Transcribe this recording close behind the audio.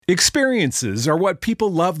Experiences are what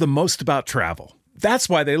people love the most about travel. That's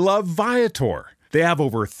why they love Viator. They have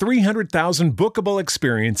over 300,000 bookable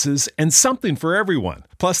experiences and something for everyone.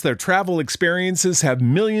 Plus, their travel experiences have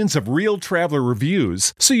millions of real traveler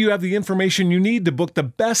reviews, so you have the information you need to book the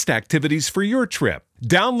best activities for your trip.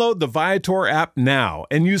 Download the Viator app now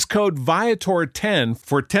and use code Viator10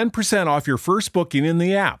 for 10% off your first booking in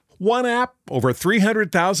the app. One app, over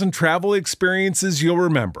 300,000 travel experiences you'll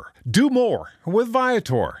remember. Do more with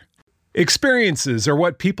Viator. Experiences are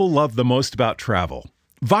what people love the most about travel.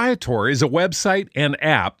 Viator is a website and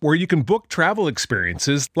app where you can book travel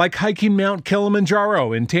experiences like hiking Mount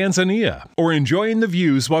Kilimanjaro in Tanzania or enjoying the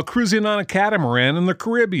views while cruising on a catamaran in the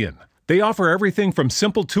Caribbean. They offer everything from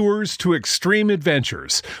simple tours to extreme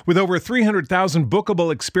adventures. With over 300,000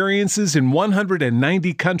 bookable experiences in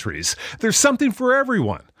 190 countries, there's something for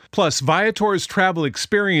everyone. Plus, Viator's travel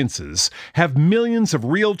experiences have millions of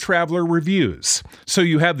real traveler reviews, so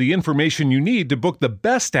you have the information you need to book the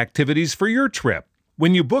best activities for your trip.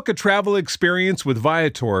 When you book a travel experience with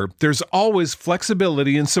Viator, there's always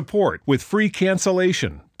flexibility and support with free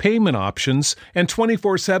cancellation, payment options, and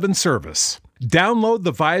 24/7 service. Download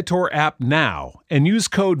the Viator app now and use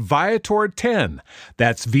code Viator10.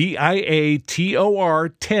 That's Viator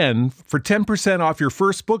 10 for 10% off your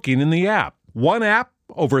first booking in the app. One app,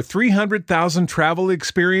 over 300,000 travel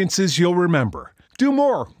experiences you'll remember. Do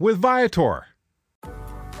more with Viator.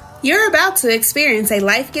 You're about to experience a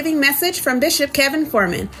life-giving message from Bishop Kevin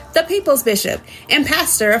Foreman, the People's Bishop and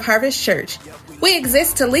pastor of Harvest Church. We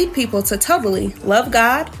exist to lead people to totally love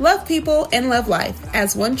God, love people, and love life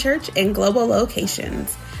as one church in global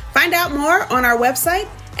locations. Find out more on our website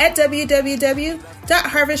at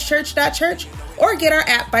www.harvestchurch.church or get our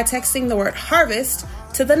app by texting the word HARVEST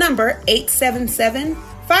to the number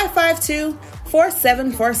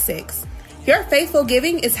 877-552-4746. Your faithful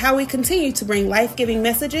giving is how we continue to bring life-giving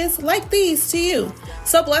messages like these to you.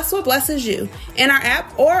 So bless what blesses you in our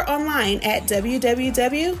app or online at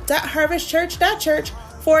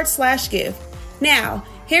www.harvestchurch.church/give. Now,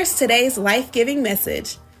 here's today's life-giving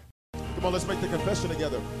message. Come on, let's make the confession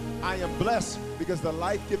together. I am blessed because the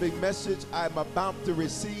life-giving message I'm about to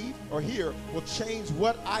receive or hear will change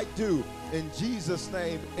what I do. In Jesus'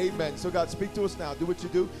 name, amen. So God, speak to us now. Do what you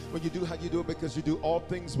do. When you do how you do it, because you do all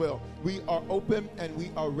things well. We are open and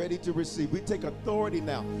we are ready to receive. We take authority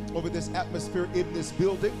now over this atmosphere in this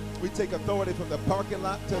building. We take authority from the parking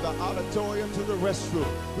lot to the auditorium to the restroom.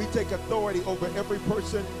 We take authority over every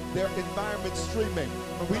person, their environment streaming.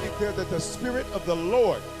 And we declare that the Spirit of the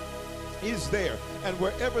Lord is there, and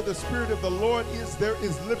wherever the Spirit of the Lord is, there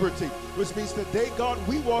is liberty, which means today, God,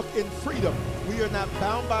 we walk in freedom. We are not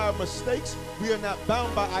bound by our mistakes. We are not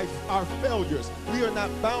bound by our failures. We are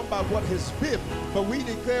not bound by what has been, but we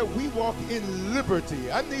declare we walk in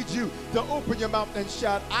liberty. I need you to open your mouth and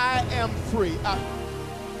shout, I am free.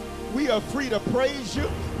 We are free to praise you.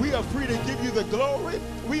 We are free to give you the glory.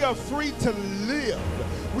 We are free to live.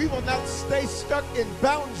 We will not stay stuck in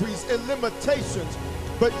boundaries and limitations,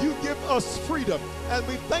 but you give us freedom. And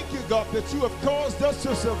we thank you, God, that you have caused us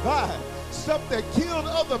to survive. Stuff that killed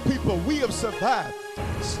other people, we have survived.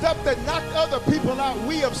 Stuff that knocked other people out,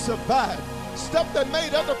 we have survived. Stuff that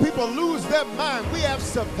made other people lose their mind, we have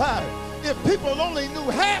survived. If people only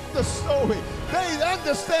knew half the story, they'd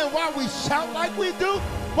understand why we shout like we do,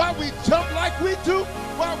 why we jump like we do,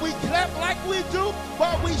 why we clap like we do,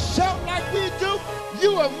 why we shout like we do.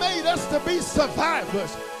 You have made us to be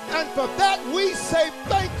survivors. And for that, we say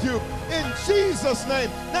thank you in Jesus'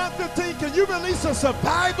 name. Now, 15, can you release a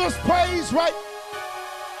survivor's praise, right?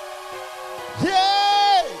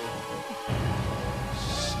 Yay!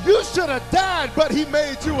 You should have died, but he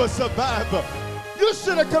made you a survivor. You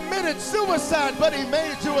should have committed suicide, but he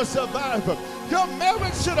made you a survivor. Your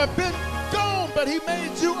marriage should have been gone, but he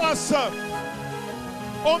made you a survivor.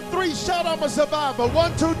 On 3, shout, I'm a survivor.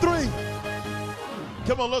 1, 2, 3.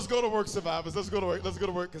 Come on, let's go to work, survivors. Let's go to work. Let's go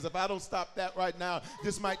to work, because if I don't stop that right now,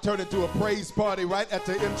 this might turn into a praise party right at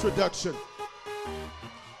the introduction.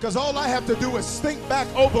 Because all I have to do is think back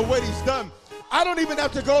over what he's done. I don't even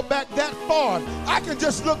have to go back that far. I can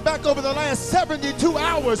just look back over the last 72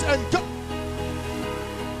 hours and go.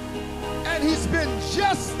 And he's been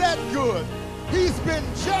just that good. He's been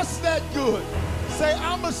just that good. Say,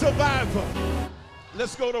 I'm a survivor.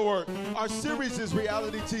 Let's go to work. Our series is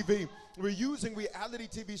reality TV. We're using reality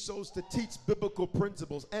TV shows to teach biblical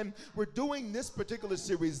principles. And we're doing this particular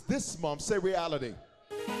series this month. Say reality.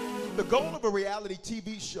 The goal of a reality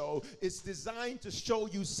TV show is designed to show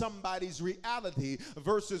you somebody's reality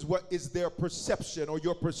versus what is their perception or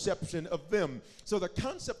your perception of them. So the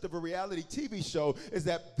concept of a reality TV show is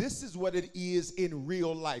that this is what it is in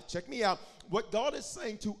real life. Check me out. what God is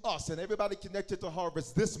saying to us and everybody connected to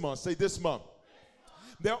Harvest this month, say this month,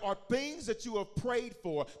 there are things that you have prayed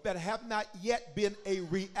for that have not yet been a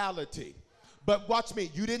reality. But watch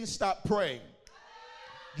me, you didn't stop praying.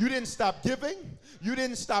 You didn't stop giving. You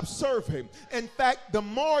didn't stop serving. In fact, the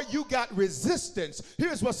more you got resistance,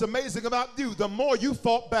 here's what's amazing about you, the more you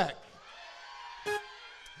fought back.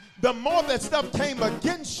 The more that stuff came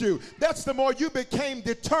against you, that's the more you became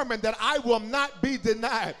determined that I will not be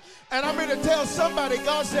denied. And I'm here to tell somebody,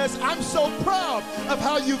 God says, I'm so proud of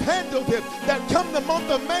how you've handled it, that come the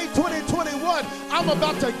month of May 2021, I'm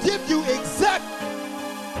about to give you exact.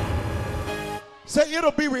 Say,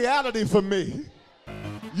 it'll be reality for me.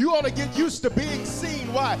 You ought to get used to being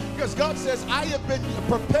seen. Why? Because God says, I have been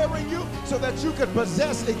preparing you so that you can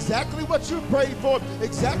possess exactly what you prayed for,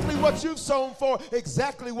 exactly what you've sown for,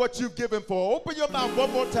 exactly what you've given for. Open your mouth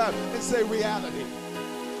one more time and say reality.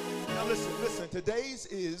 Now listen, today's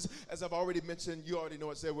is, as I've already mentioned, you already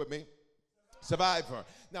know it, say it with me, Survivor.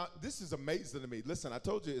 Now, this is amazing to me. Listen, I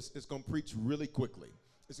told you it's going to preach really quickly.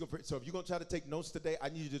 So if you're going to try to take notes today, I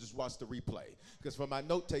need you to just watch the replay. Because for my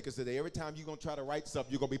note takers today, every time you're going to try to write something,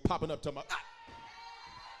 you're going to be popping up to my...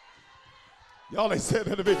 Y'all ain't said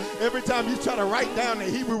that to me. Every time you try to write down the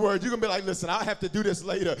Hebrew word, you're going to be like, listen, I'll have to do this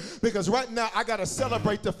later. Because right now, I got to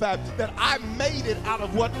celebrate the fact that I made it out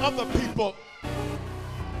of what other people...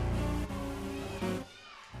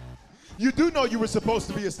 You do know you were supposed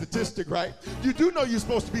to be a statistic, right? You do know you're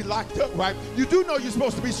supposed to be locked up, right? You do know you're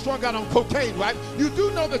supposed to be strung out on cocaine, right? You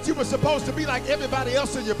do know that you were supposed to be like everybody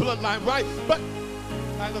else in your bloodline, right? But,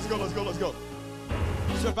 all right, let's go.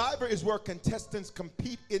 Survivor is where contestants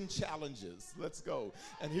compete in challenges. Let's go.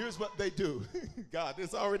 And here's what they do. God,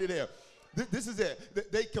 it's already there. This is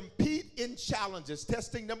it. They compete in challenges.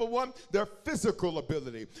 Testing number one, their physical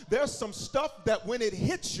ability. There's some stuff that when it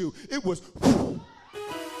hits you, it was...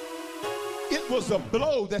 It was a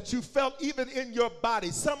blow that you felt even in your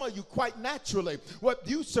body. Some of you quite naturally, what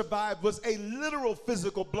you survived was a literal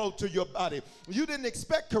physical blow to your body. You didn't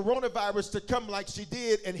expect coronavirus to come like she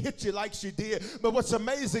did and hit you like she did. But what's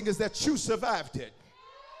amazing is that you survived it.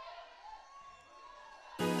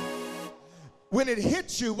 When it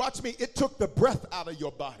hit you, watch me, it took the breath out of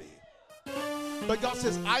your body. But God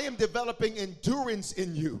says, I am developing endurance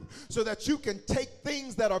in you so that you can take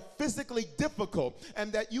things that are physically difficult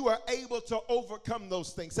and that you are able to overcome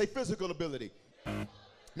those things. Say physical ability.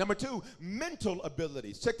 Number two, mental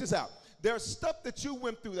abilities. Check this out. There's stuff that you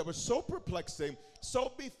went through that was so perplexing,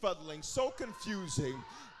 so befuddling, so confusing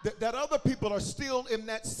that other people are still in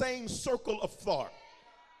that same circle of thought.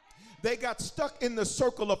 They got stuck in the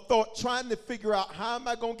circle of thought trying to figure out, how am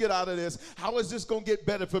I going to get out of this? How is this going to get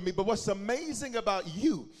better for me? But what's amazing about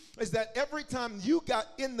you is that every time you got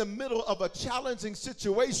in the middle of a challenging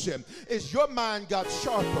situation, is your mind got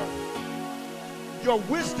sharper. Your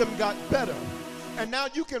wisdom got better. And now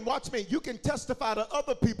you can, watch me, you can testify to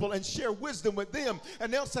other people and share wisdom with them.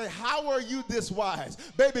 And they'll say, how are you this wise?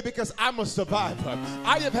 Baby, because I'm a survivor.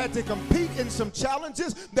 I have had to compete in some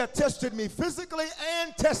challenges that tested me physically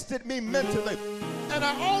and tested me mentally. And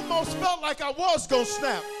I almost felt like I was going to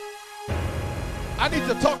snap. I need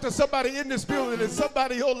to talk to somebody in this building and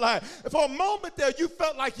somebody in your life. For a moment there, you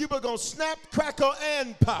felt like you were going to snap, crackle,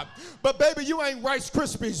 and pop. But baby, you ain't Rice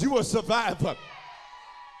Krispies. You a survivor.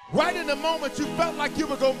 Right in the moment you felt like you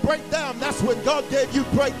were going to break down, that's when God gave you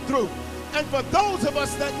breakthrough. And for those of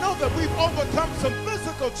us that know that we've overcome some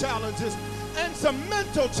physical challenges and some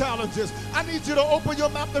mental challenges, I need you to open your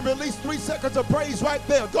mouth and release 3 seconds of praise right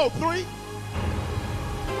there. Go. 3.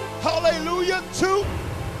 Hallelujah. 2.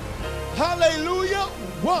 Hallelujah.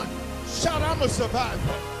 1. Shout, I'm a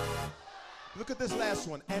survivor. Look at this last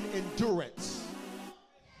one, and endurance.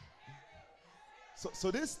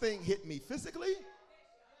 So this thing hit me physically.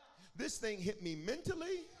 This thing hit me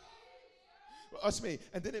mentally. Watch me.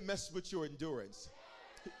 And then it messed with your endurance.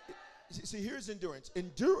 See, here's endurance.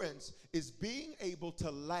 Endurance is being able to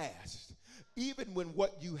last even when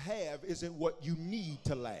what you have isn't what you need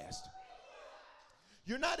to last.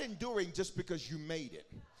 You're not enduring just because you made it.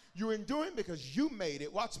 You're enduring because you made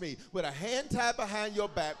it, watch me, with a hand tied behind your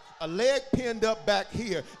back, a leg pinned up back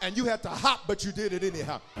here, and you had to hop, but you did it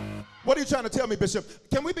anyhow. What are you trying to tell me, Bishop?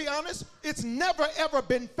 Can we be honest? It's never, ever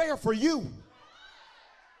been fair for you.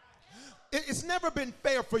 It's never been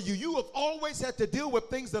fair for you. You have always had to deal with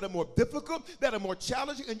things that are more difficult, that are more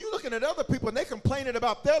challenging, and you're looking at other people, and they're complaining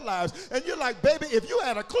about their lives, and you're like, baby, if you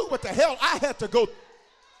had a clue what the hell I had to go through.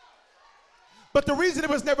 But the reason it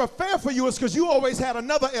was never fair for you is because you always had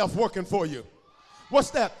another F working for you. What's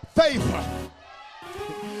that? Favor.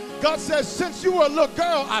 God says, since you were a little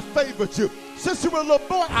girl, I favored you. Since you were a little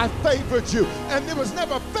boy, I favored you. And it was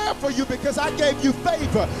never fair for you because I gave you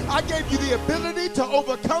favor. I gave you the ability to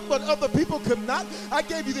overcome what other people could not. I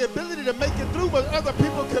gave you the ability to make it through what other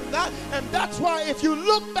people could not. And that's why if you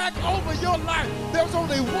look back over your life, there's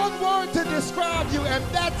only one word to describe you, and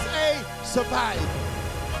that's a survivor.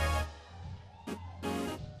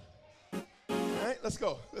 All right, let's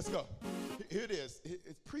go. Let's go. Here it is.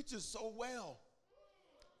 It preaches so well.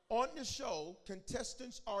 On the show,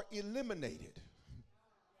 contestants are eliminated.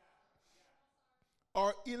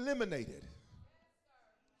 Are eliminated.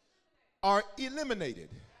 Are eliminated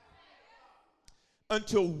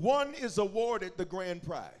until one is awarded the grand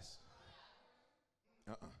prize.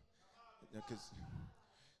 Because,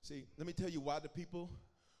 see, let me tell you why the people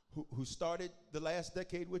who started the last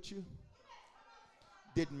decade with you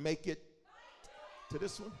didn't make it to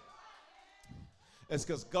this one. It's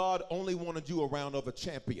because God only wanted you around other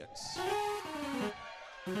champions.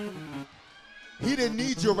 He didn't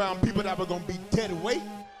need you around people that were going to be dead weight,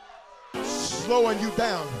 slowing you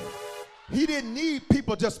down. He didn't need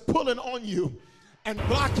people just pulling on you and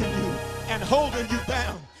blocking you and holding you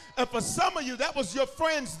down. And for some of you, that was your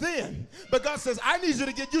friends then. But God says, I need you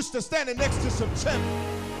to get used to standing next to some champions.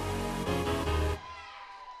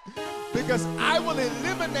 Because I will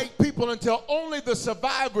eliminate people until only the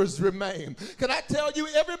survivors remain. Can I tell you,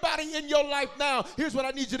 everybody in your life now, here's what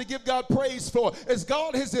I need you to give God praise for. Is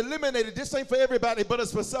God has eliminated, this ain't for everybody, but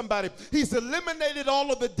it's for somebody. He's eliminated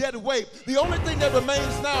all of the dead weight. The only thing that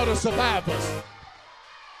remains now are the survivors.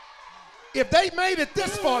 If they made it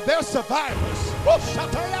this far, they're survivors.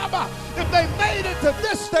 If they made it to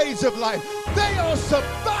this stage of life, they are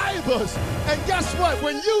survivors. And guess what?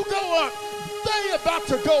 When you go up, they're about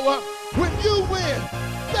to go up. When you win,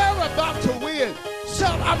 they're about to win. So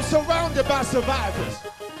I'm surrounded by survivors.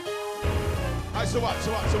 All right, so what? I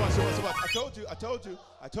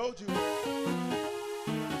told you.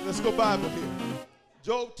 Let's go Bible here.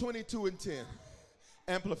 Job 22:10.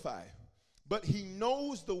 Amplify. But he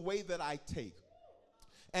knows the way that I take,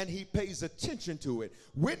 and he pays attention to it.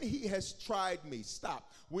 When he has tried me,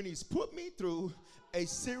 stop. When he's put me through a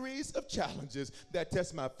series of challenges that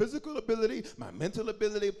test my physical ability, my mental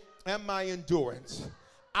ability, and my endurance,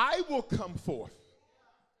 I will come forth.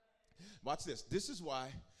 Watch this. This is why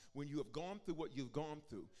when you have gone through what you've gone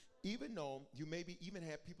through, even though you maybe even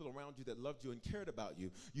had people around you that loved you and cared about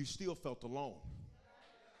you, you still felt alone.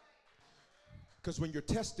 Because when you're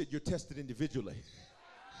tested individually.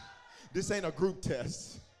 This ain't a group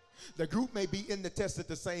test. The group may be in the test at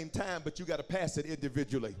the same time, but you got to pass it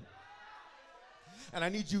individually. And I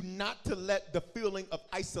need you not to let the feeling of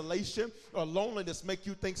isolation or loneliness make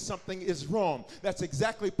you think something is wrong. That's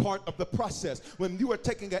exactly part of the process. When you are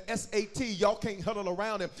taking a SAT, y'all can't huddle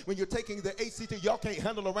around it. When you're taking the ACT, y'all can't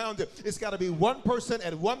handle around it. It's got to be one person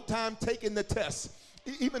at one time taking the test.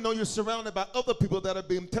 Even though you're surrounded by other people that are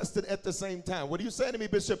being tested at the same time. What are you saying to me,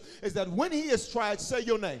 Bishop? Is that when he is tried, say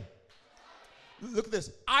your name. Look at this.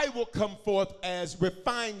 I will come forth as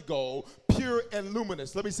refined gold, pure and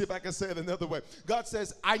luminous. Let me see if I can say it another way. God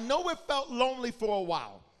says, I know it felt lonely for a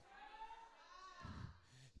while.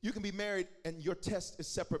 You can be married and your test is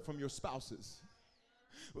separate from your spouse's.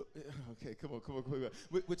 Okay, come on.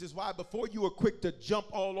 Which is why before you are quick to jump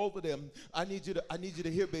all over them, I need you to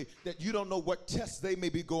hear me that you don't know what tests they may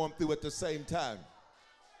be going through at the same time.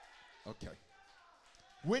 Okay.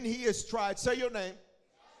 When he is tried, say your name.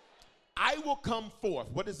 I will come forth.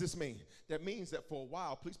 What does this mean? That means that for a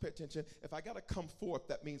while, please pay attention. If I got to come forth,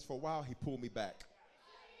 that means for a while he pulled me back.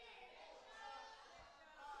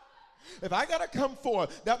 If I got to come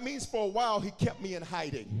forth, that means for a while he kept me in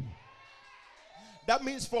hiding. That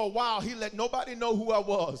means for a while he let nobody know who I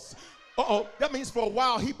was. That means for a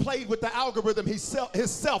while he played with the algorithm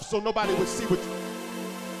himself so nobody would see what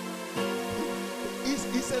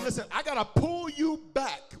he said, listen, I got to pull you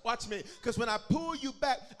back. Watch me. Because when I pull you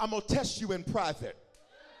back, I'm going to test you in private.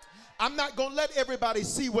 I'm not going to let everybody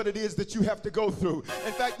see what it is that you have to go through.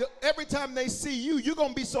 In fact, every time they see you, you're going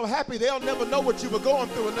to be so happy they'll never know what you were going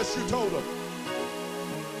through unless you told them.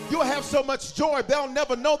 You'll have so much joy, they'll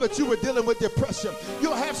never know that you were dealing with depression.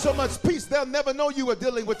 You'll have so much peace, they'll never know you were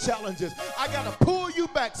dealing with challenges. I got to pull you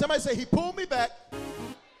back. Somebody say, he pulled me back.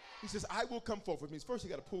 He says, I will come forth with me. First, you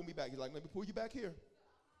got to pull me back. He's like, let me pull you back here.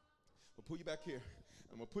 We'll pull you back here.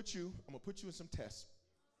 I'm going to put you in some tests.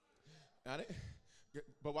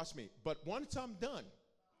 But watch me. But once I'm done,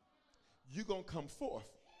 you're going to come forth.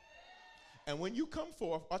 And when you come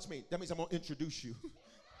forth, watch me. That means I'm going to introduce you.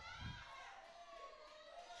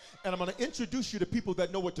 And I'm going to introduce you to people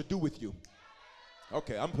that know what to do with you.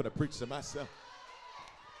 Okay, I'm going to preach to myself.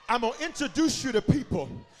 I'm going to introduce you to people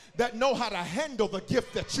that know how to handle the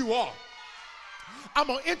gift that you are. I'm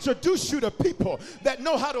going to introduce you to people that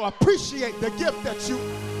know how to appreciate the gift that you.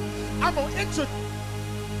 I'm going to introduce.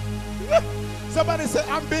 Somebody said,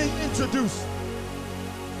 I'm being introduced.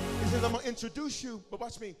 He says, I'm going to introduce you, but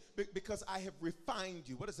watch me, because I have refined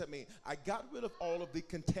you. What does that mean? I got rid of all of the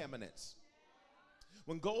contaminants.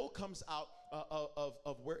 When gold comes out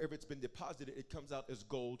of wherever it's been deposited, it comes out as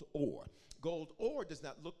gold ore. Gold ore does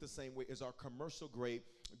not look the same way as our commercial grade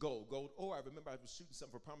gold. Gold ore, I remember I was shooting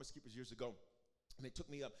something for Promise Keepers years ago. And they took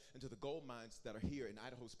me up into the gold mines that are here in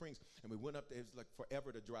Idaho Springs. And we went up there. It was like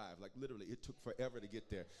forever to drive. Like literally, it took forever to get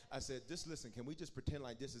there. I said, just listen, can we just pretend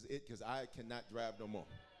like this is it? Because I cannot drive no more.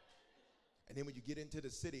 And then when you get into the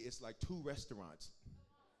city, it's like 2 restaurants.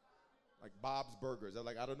 Like Bob's Burgers. I'm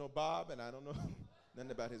like, I don't know Bob, and I don't know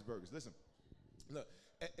nothing about his burgers. Listen, look.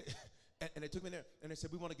 And they took me there, and they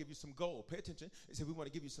said, we want to give you some gold. Pay attention. They said, we want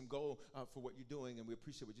to give you some gold for what you're doing, and we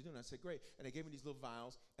appreciate what you're doing. I said, great. And they gave me these little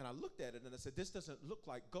vials, and I looked at it, and I said, this doesn't look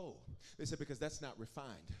like gold. They said, because that's not refined.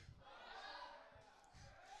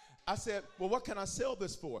 I said, well, what can I sell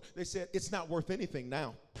this for? They said, it's not worth anything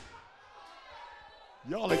now.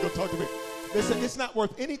 Y'all ain't going to talk to me. They said, it's not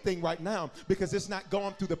worth anything right now because it's not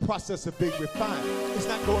going through the process of being refined. It's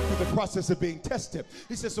not going through the process of being tested.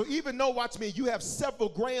 He said, so even though, watch me, you have several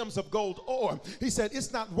grams of gold ore, he said,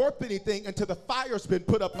 it's not worth anything until the fire's been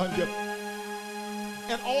put up under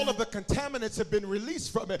and all of the contaminants have been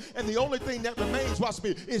released from it. And the only thing that remains, watch me,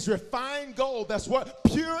 is refined gold. That's what?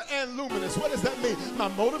 Pure and luminous. What does that mean? My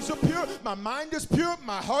motives are pure. My mind is pure.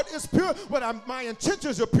 My heart is pure. My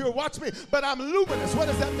intentions are pure. Watch me. But I'm luminous. What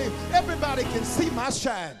does that mean? Everybody can see my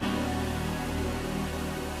shine.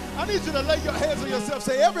 I need you to lay your hands on yourself.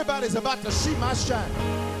 Say, everybody's about to see my shine.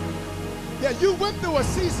 Yeah, you went through a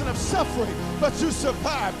season of suffering, but you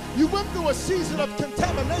survived. You went through a season of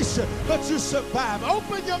contamination, but you survived.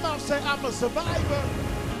 Open your mouth, say, I'm a survivor.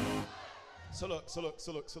 So look.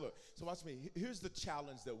 So watch me. Here's the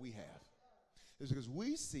challenge that we have. It's because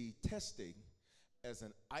we see testing as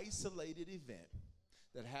an isolated event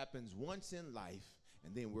that happens once in life,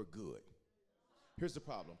 and then we're good. Here's the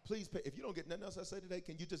problem. Please pay. If you don't get nothing else I say today,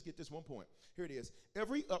 can you just get this one point? Here it is.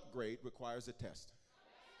 Every upgrade requires a test.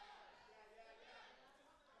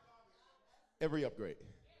 Every upgrade.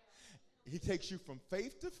 He takes you from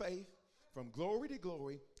faith to faith, from glory to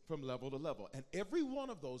glory, from level to level. And every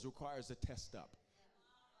one of those requires a test up.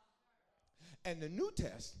 And the new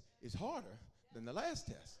test is harder than the last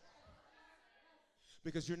test.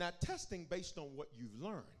 Because you're not testing based on what you've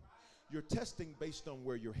learned. You're testing based on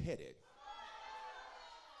where you're headed.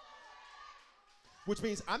 Which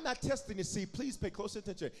means I'm not testing to see, please pay close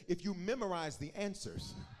attention, if you memorize the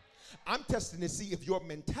answers. I'm testing to see if your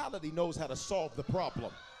mentality knows how to solve the problem.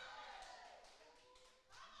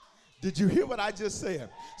 Did you hear what I just said?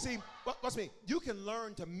 See, watch me. You can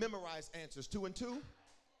learn to memorize answers. 2 and 2,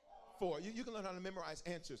 4. You can learn how to memorize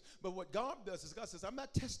answers. But what God does is God says, I'm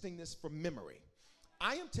not testing this for memory.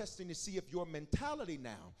 I am testing to see if your mentality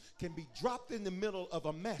now can be dropped in the middle of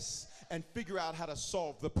a mess and figure out how to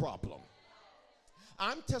solve the problem.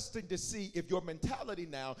 I'm testing to see if your mentality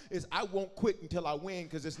now is I won't quit until I win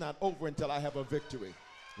because it's not over until I have a victory.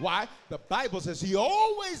 Why? The Bible says he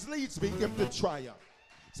always leads me into triumph.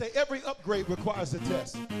 Say every upgrade requires a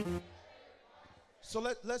test. So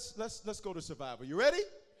let's go to Survivor. You ready?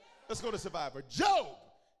 Let's go to Survivor. Job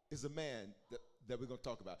is a man that we're going to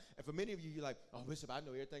talk about. And for many of you, you're like, oh, Bishop, I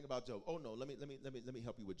know everything about Job. Oh, no, let me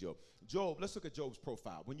help you with Job. Job, let's look at Job's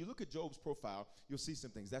profile. When you look at Job's profile, you'll see some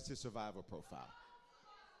things. That's his survivor profile.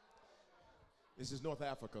 This is North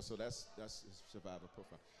Africa, so that's his survivor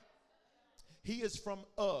profile. He is from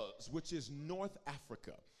Uz, which is North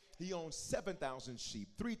Africa. He owns 7,000 sheep,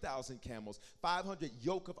 3,000 camels, 500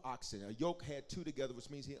 yoke of oxen. A yoke had 2 together, which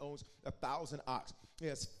means he owns 1,000 ox. He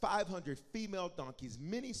has 500 female donkeys,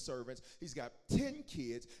 many servants. He's got 10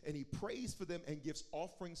 kids, and he prays for them and gives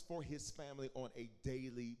offerings for his family on a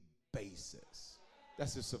daily basis.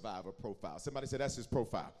 That's his survivor profile. Somebody say that's his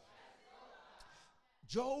profile.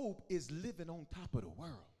 Job is living on top of the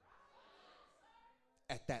world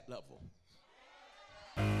at that level.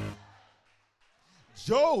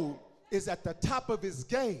 Job is at the top of his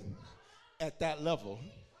game at that level.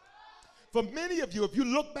 For many of you, if you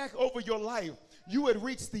look back over your life, you had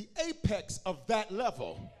reached the apex of that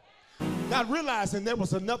level, not realizing there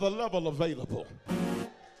was another level available.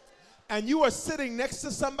 And you are sitting next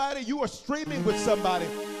to somebody, you are streaming with somebody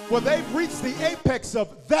where they've reached the apex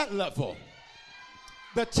of that level.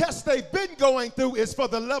 The test they've been going through is for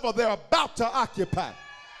the level they're about to occupy.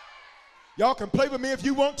 Y'all can play with me if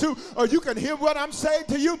you want to, or you can hear what I'm saying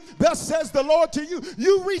to you. Thus says the Lord to you.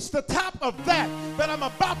 You reach the top of that, but I'm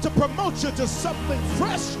about to promote you to something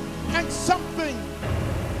fresh and something.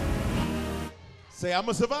 Say, I'm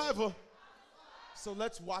a survivor. So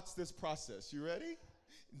let's watch this process. You ready?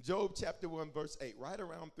 Job chapter 1, verse 8, right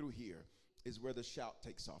around through here is where the shout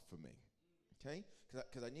takes off for me. Okay?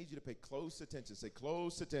 Because I need you to pay close attention. Say,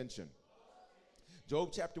 close attention.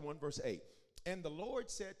 Job chapter 1, verse 8. And the Lord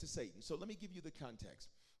said to Satan, so let me give you the context.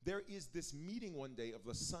 There is this meeting one day of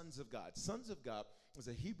the sons of God. Sons of God was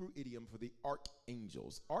a Hebrew idiom for the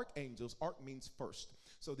archangels. Archangels, arch means first.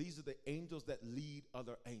 So these are the angels that lead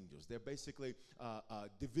other angels. They're basically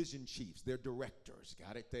division chiefs. They're directors.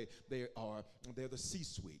 Got it? They're the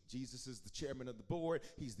C-suite. Jesus is the chairman of the board.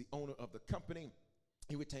 He's the owner of the company.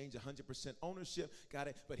 He retains 100% ownership, got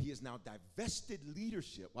it? But he has now divested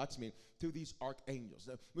leadership, watch me, to these archangels,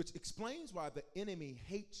 which explains why the enemy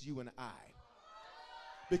hates you and I.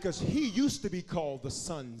 Because he used to be called the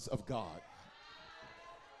sons of God.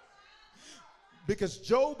 Because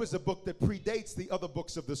Job is a book that predates the other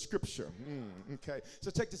books of the scripture. Okay, so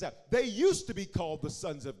check this out. They used to be called the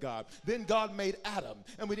sons of God. Then God made Adam.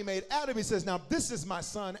 And when he made Adam, he says, now this is my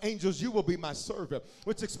son. Angels, you will be my servant.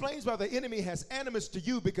 Which explains why the enemy has animus to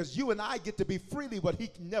you, because you and I get to be freely what he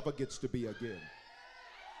never gets to be again.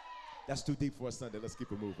 That's too deep for a Sunday. Let's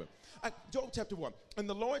keep it moving. Job chapter 1. And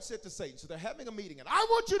the Lord said to Satan, so they're having a meeting. And I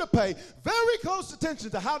want you to pay very close attention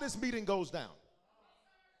to how this meeting goes down.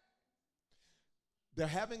 They're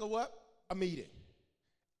having a what? A meeting.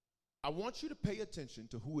 I want you to pay attention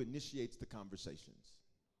to who initiates the conversations.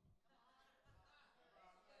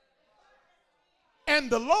 And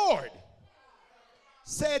the Lord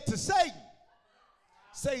said to Satan,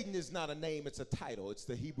 Satan is not a name, it's a title. It's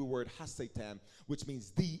the Hebrew word hasatan, which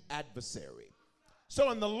means the adversary. So,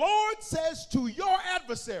 and the Lord says to your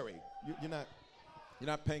adversary, you're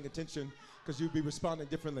not paying attention because you'd be responding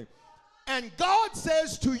differently. And God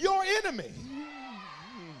says to your enemy,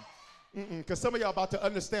 because some of y'all about to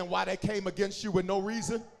understand why they came against you with no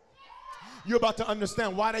reason. You're about to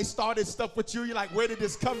understand why they started stuff with you. You're like, where did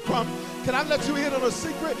this come from? Can I let you in on a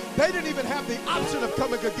secret? They didn't even have the option of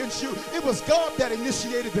coming against you. It was God that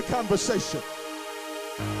initiated the conversation.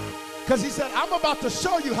 Because he said, I'm about to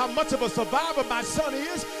show you how much of a survivor my son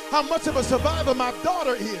is, how much of a survivor my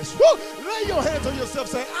daughter is. Woo! Lay your hands on yourself,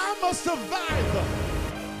 say, I'm a survivor.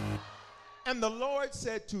 And the Lord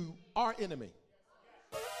said to our enemy,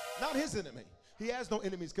 not his enemy. He has no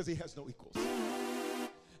enemies because he has no equals.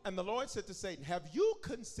 And the Lord said to Satan, have you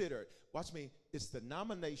considered, watch me, it's the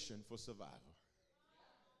nomination for survivor.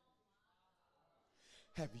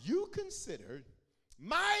 Have you considered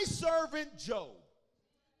my servant Job?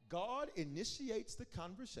 God initiates the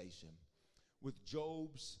conversation with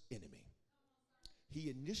Job's enemy. He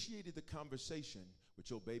initiated the conversation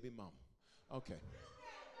with your baby mama. Okay.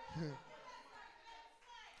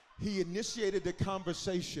 He initiated the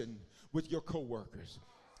conversation with your coworkers.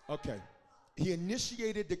 Okay. He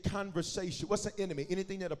initiated the conversation. What's an enemy?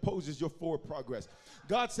 Anything that opposes your forward progress.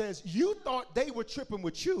 God says, you thought they were tripping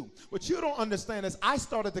with you. What you don't understand is I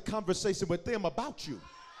started the conversation with them about you.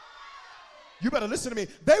 You better listen to me.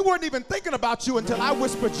 They weren't even thinking about you until I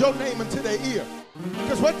whispered your name into their ear.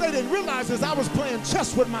 Because what they didn't realize is I was playing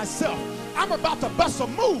chess with myself. I'm about to bust a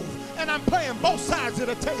move, and I'm playing both sides of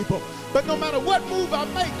the table. But no matter what move I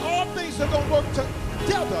make, all things are going to work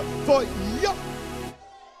together for you.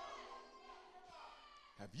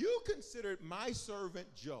 Have you considered my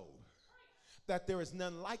servant Job, that there is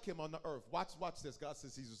none like him on the earth? Watch this. God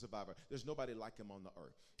says he's a survivor. There's nobody like him on the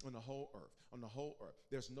earth, on the whole earth, on the whole earth.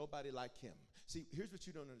 There's nobody like him. See, here's what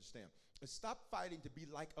you don't understand. Stop fighting to be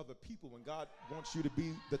like other people when God wants you to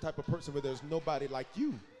be the type of person where there's nobody like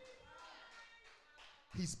you.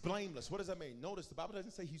 He's blameless. What does that mean? Notice the Bible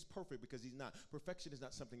doesn't say he's perfect, because he's not. Perfection is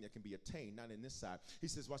not something that can be attained, not in this side. He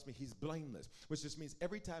says, watch me, he's blameless, which just means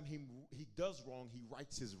every time he does wrong, he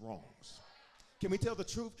rights his wrongs. Can we tell the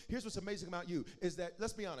truth? Here's what's amazing about you is that,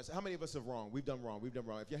 let's be honest, how many of us have wrong? We've done wrong. We've done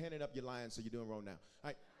wrong. If you're handing up, you're lying, so you're doing wrong now. All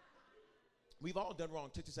right. We've all done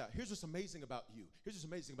wrong. Check this out. Here's what's amazing about you. Here's what's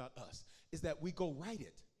amazing about us is that we go right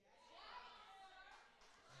it.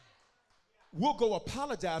 We'll go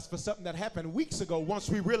apologize for something that happened weeks ago once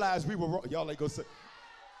we realize we were wrong. Y'all ain't gonna say.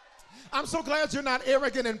 I'm so glad you're not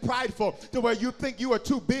arrogant and prideful to where you think you are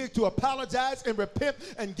too big to apologize and repent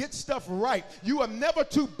and get stuff right. You are never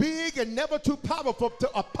too big and never too powerful to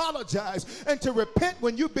apologize and to repent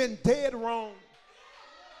when you've been dead wrong.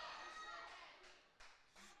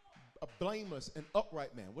 A blameless and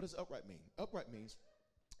upright man. What does upright mean? Upright means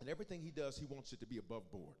in everything he does, he wants it to be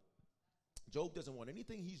above board. Job doesn't want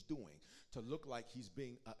anything he's doing to look like he's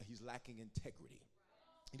lacking integrity.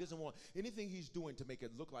 He doesn't want anything he's doing to make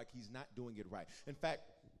it look like he's not doing it right. In fact,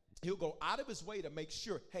 He'll go out of his way to make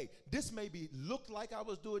sure, hey, this maybe looked like I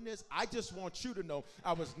was doing this. I just want you to know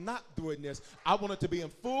I was not doing this. I want it to be in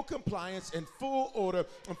full compliance, in full order.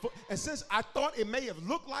 And since I thought it may have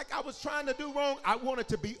looked like I was trying to do wrong, I want it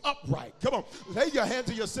to be upright. Come on, lay your hands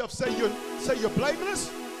to yourself. Say you're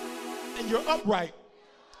blameless and you're upright.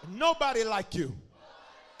 Nobody like you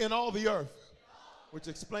in all the earth, which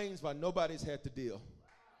explains why nobody's had to deal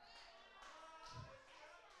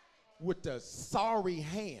with the sorry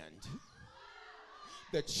hand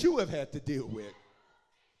that you have had to deal with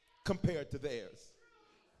compared to theirs.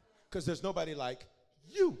 Because there's nobody like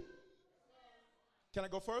you. Can I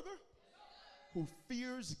go further? Who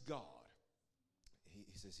fears God. He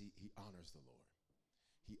says he honors the Lord.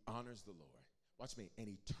 He honors the Lord. Watch me. And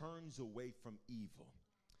he turns away from evil.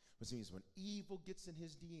 Which means when evil gets in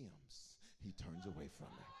his DMs, he turns away from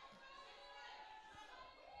it.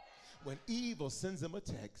 When evil sends him a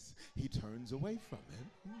text, he turns away from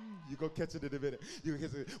it. You go catch it in a minute.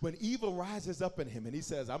 When evil rises up in him and he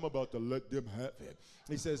says, I'm about to let them have it.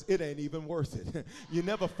 He says, it ain't even worth it. You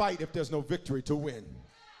never fight if there's no victory to win.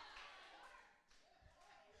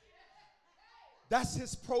 That's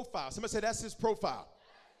his profile. Somebody say, that's his profile.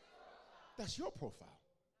 That's your profile.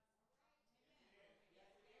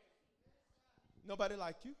 Nobody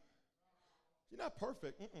like you. You're not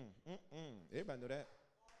perfect. Everybody know that.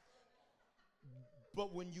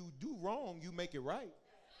 But when you do wrong, you make it right.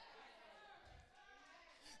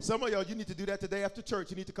 Some of y'all, you need to do that today after church.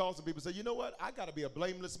 You need to call some people and say, you know what? I got to be a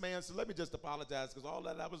blameless man, so let me just apologize because all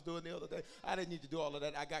that I was doing the other day, I didn't need to do all of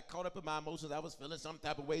that. I got caught up in my emotions. I was feeling some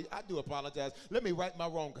type of way. I do apologize. Let me right my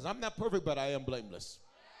wrong because I'm not perfect, but I am blameless.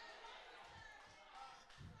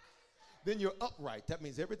 Then you're upright. That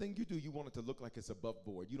means everything you do, you want it to look like it's above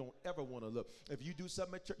board. You don't ever want to look. If you do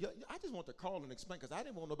something at church, I just want to call and explain because I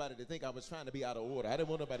didn't want nobody to think I was trying to be out of order. I didn't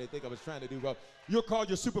want nobody to think I was trying to do wrong. You'll call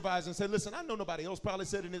your supervisor and say, listen, I know nobody else probably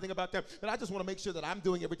said anything about that, but I just want to make sure that I'm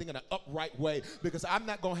doing everything in an upright way because I'm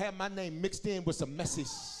not going to have my name mixed in with some messy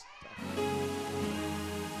stuff.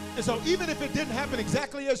 And so even if it didn't happen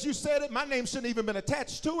exactly as you said it, my name shouldn't even been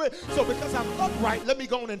attached to it. So because I'm upright, let me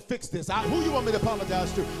go on and fix this. Who you want me to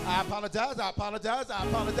apologize to? I apologize.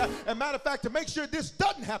 And matter of fact, to make sure this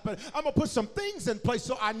doesn't happen, I'm going to put some things in place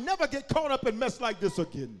so I never get caught up in mess like this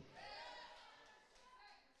again.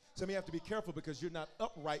 Some of you have to be careful because you're not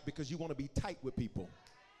upright because you want to be tight with people.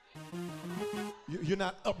 You're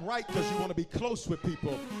not upright because you want to be close with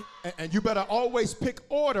people. And you better always pick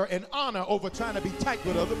order and honor over trying to be tight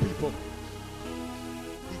with other people.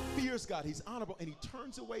 He fears God. He's honorable and he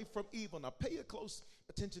turns away from evil. Now pay a close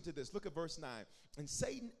attention to this. Look at verse 9. And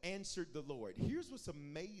Satan answered the Lord. Here's what's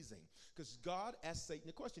amazing because God asked Satan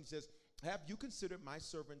a question. He says, have you considered my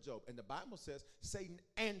servant Job? And the Bible says Satan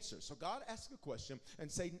answers. So God asks a question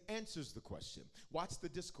and Satan answers the question. Watch the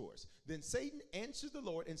discourse. Then Satan answered the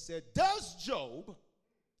Lord and said, does Job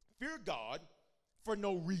fear God for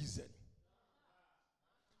no reason?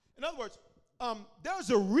 In other words,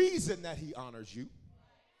 there's a reason that he honors you.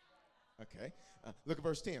 Okay. Look at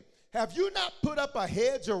verse 10. Have you not put up a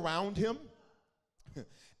hedge around him?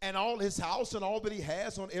 And all his house and all that he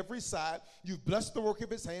has on every side, you've blessed the work of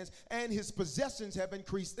his hands, and his possessions have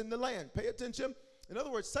increased in the land. Pay attention. In other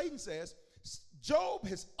words, Satan says, Job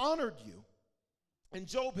has honored you, and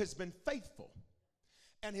Job has been faithful.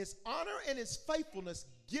 And his honor and his faithfulness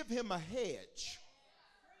give him a hedge.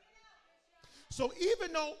 So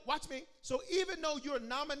even though, watch me, even though you're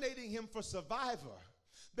nominating him for survivor,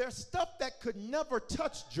 there's stuff that could never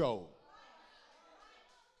touch Job.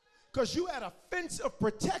 Because you had a fence of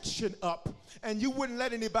protection up and you wouldn't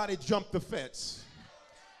let anybody jump the fence.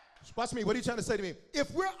 Watch me. What are you trying to say to me? If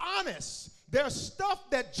we're honest, there's stuff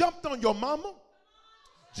that jumped on your mama,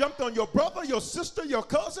 jumped on your brother, your sister, your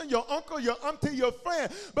cousin, your uncle, your auntie, your friend.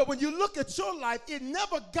 But when you look at your life, it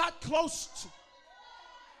never got close to.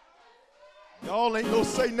 Y'all ain't gonna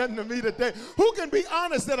say nothing to me today. Who can be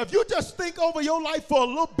honest that if you just think over your life for a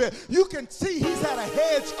little bit, you can see he's had a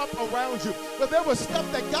hedge up around you. But there was stuff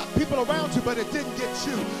that got people around you, but it didn't get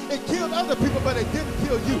you. It killed other people, but it didn't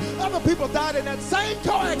kill you. Other people died in that same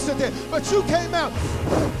car accident, but you came out.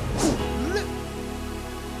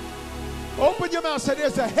 Open your mouth and say,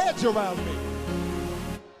 there's a hedge around me.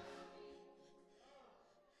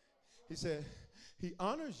 He said, he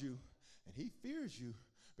honors you and he fears you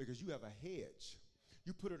because you have a hedge.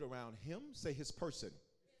 You put it around him, say his person.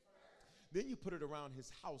 Then you put it around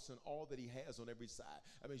his house and all that he has on every side.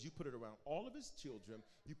 I mean, you put it around all of his children.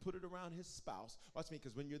 You put it around his spouse. Watch me,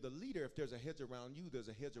 because when you're the leader, if there's a hedge around you, there's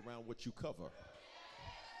a hedge around what you cover.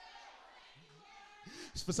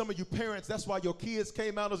 For some of you parents, that's why your kids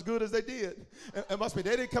came out as good as they did. It must be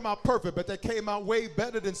they didn't come out perfect, but they came out way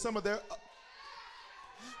better than some of their.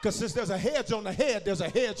 Because since there's a hedge on the head, there's a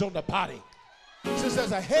hedge on the body. Since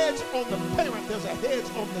there's a hedge on the parent, there's a hedge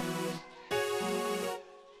on the.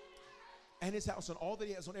 And his house and all that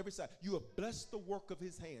he has on every side. You have blessed the work of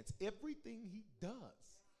his hands. Everything he does,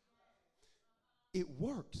 it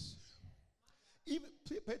works. Even,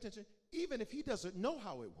 pay attention, even if he doesn't know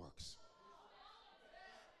how it works.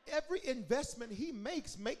 Every investment he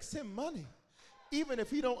makes him money. Even if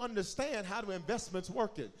he don't understand how the investment's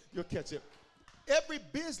working, you'll catch it. Every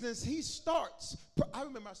business he starts, I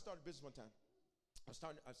remember I started a business one time. I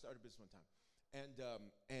started a business one time.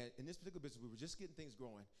 And in this particular business, we were just getting things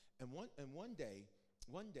growing. And one day,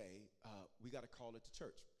 we got a call at the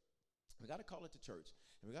church. We got a call at the church.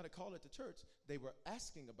 And we got a call at the church. They were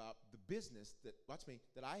asking about the business that,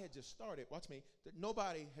 that I had just started, that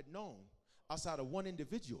nobody had known outside of one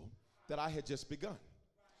individual that I had just begun.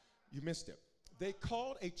 You missed it. They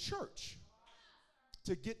called a church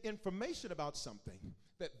to get information about something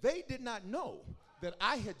that they did not know that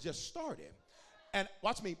I had just started. And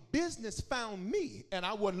business found me, and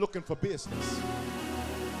I wasn't looking for business.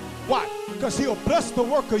 Why? Because he'll bless the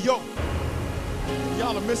work of your.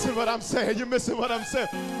 Y'all are missing what I'm saying. You're missing what I'm saying.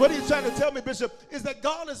 What are you trying to tell me, Bishop? Is that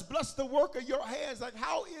God has blessed the work of your hands. Like,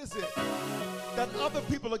 how is it that other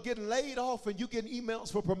people are getting laid off and you getting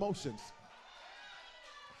emails for promotions?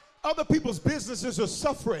 Other people's businesses are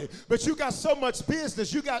suffering, but you got so much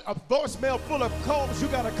business. You got a voicemail full of calls you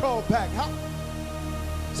got to call back. How?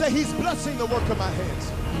 Say, he's blessing the work of my hands.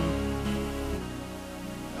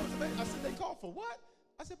 That was amazing. I said, they called for what?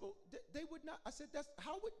 I said, but they would not. I said, that's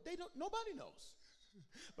how would they don't, nobody knows.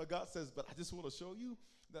 But God says, but I just want to show you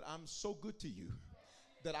that I'm so good to you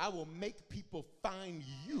that I will make people find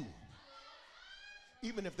you.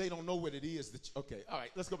 Even if they don't know what it is. Okay, all right,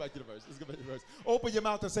 let's go back to the verse. Open your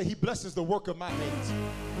mouth and say, he blesses the work of my hands.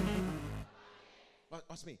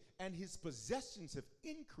 Watch me. And his possessions have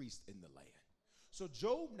increased in the land. So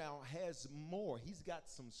Job now has more. He's got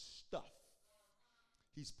some stuff.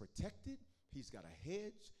 He's protected. He's got a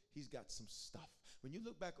hedge. He's got some stuff. When you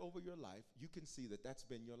look back over your life, you can see that that's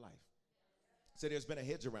been your life. Say, there's been a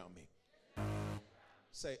hedge around me.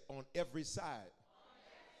 Say, on every side.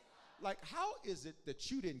 Like, how is it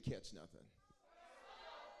that you didn't catch nothing?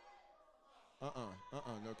 No,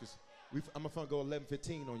 because I'm going to go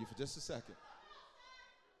 11:15 on you for just a second.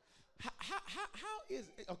 How is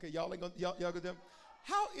it? Okay, y'all ain't gonna, y'all go them.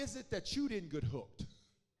 How is it that you didn't get hooked?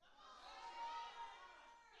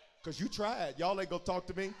 Because you tried. Y'all ain't gonna talk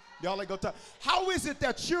to me. Y'all ain't gonna talk. How is it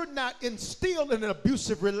that you're not still in an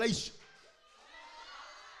abusive relation?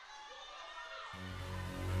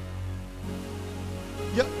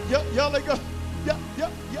 Y'all ain't gonna.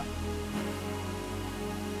 Yeah.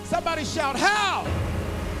 Somebody shout, how?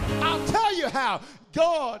 I'll tell you how.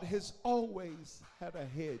 God has always had a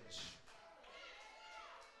hedge.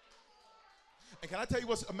 And can I tell you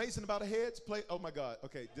what's amazing about a hedge? Oh my God.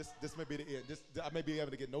 Okay, this may be the end. I may be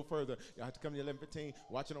able to get no further. I have to come to 11:15,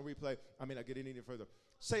 watch it on replay. I may not get any further.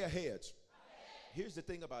 Say a hedge. Here's the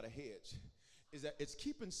thing about a hedge, is that it's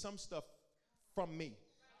keeping some stuff from me.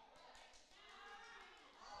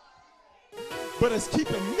 But it's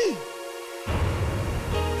keeping me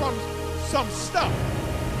from some stuff.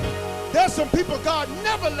 There's some people God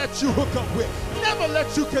never let you hook up with, never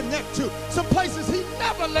let you connect to. Some places he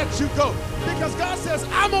never let you go. Because God says,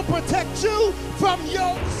 I'm going to protect you from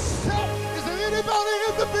yourself. Is there anybody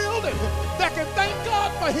in the building that can thank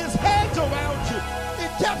God for his hedge around you?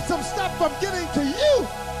 It kept some stuff from getting to you,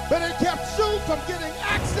 but it kept you from getting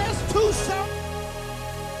access to some.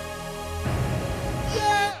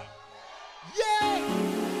 Yeah.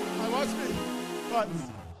 Watch me.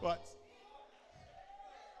 Watch.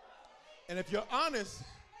 And if you're honest,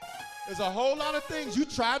 there's a whole lot of things you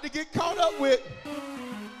tried to get caught up with.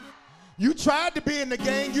 You tried to be in the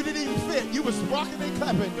gang, you didn't even fit. You was rocking and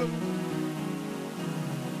clapping.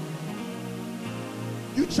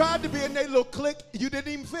 You tried to be in their little clique, you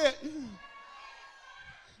didn't even fit.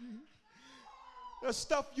 There's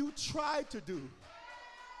stuff you tried to do.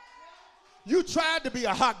 You tried to be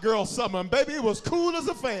a hot girl summer, and baby, it was cool as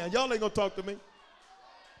a fan. Y'all ain't gonna talk to me.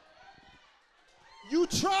 You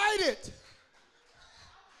tried it.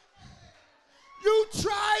 You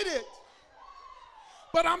tried it.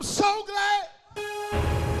 But I'm so glad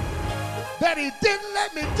that he didn't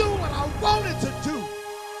let me do what I wanted to do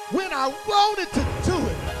when I wanted to do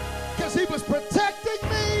it. Because he was protecting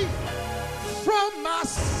me from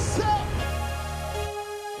myself.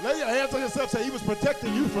 Lay your hands on yourself, say he was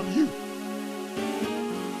protecting you from you.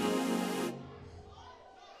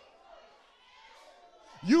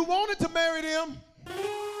 him,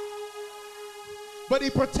 but he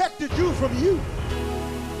protected you from you.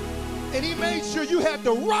 And he made sure you had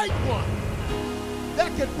the right one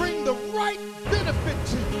that could bring the right benefit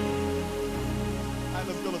to you. All right,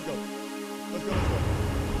 let's go.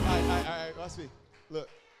 All right, let's see. Look,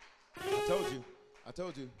 I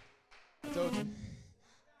told you.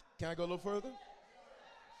 Can I go a little further?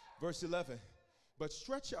 Verse 11. But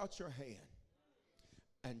stretch out your hand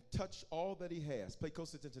and touch all that he has. Pay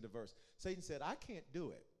close attention to the verse. Satan said, I can't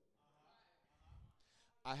do it.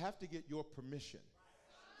 I have to get your permission.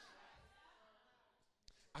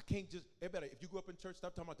 I can't just, everybody, if you grew up in church,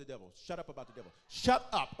 stop talking about the devil. Shut up about the devil. Shut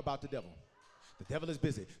up about the devil. The devil is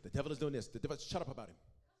busy. The devil is doing this. The devil, shut up about him.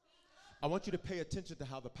 I want you to pay attention to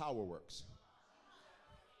how the power works.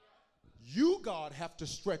 You, God, have to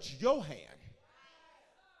stretch your hand.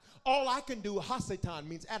 All I can do, Hasatan,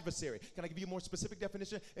 means adversary. Can I give you a more specific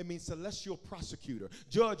definition? It means celestial prosecutor.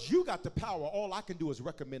 Judge, you got the power. All I can do is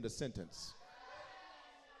recommend a sentence.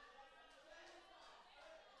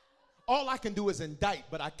 All I can do is indict,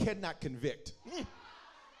 but I cannot convict.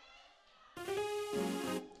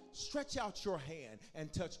 Stretch out your hand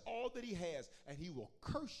and touch all that he has, and he will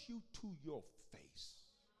curse you to your face.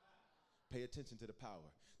 Pay attention to the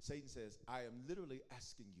power. Satan says, I am literally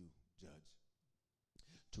asking you, Judge,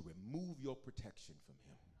 to remove your protection from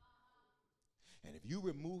him. And if you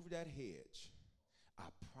remove that hedge, I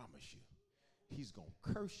promise you, he's going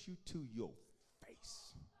to curse you to your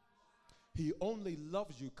face. He only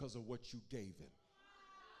loves you because of what you gave him.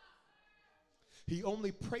 He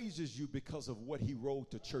only praises you because of what he rode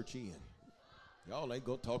to church in. Y'all ain't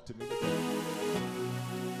going to talk to me today.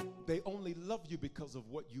 They only love you because of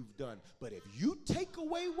what you've done. But if you take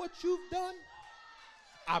away what you've done,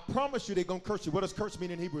 I promise you they're going to curse you. What does curse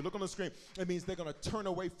mean in Hebrew? Look on the screen. It means they're going to turn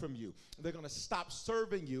away from you. They're going to stop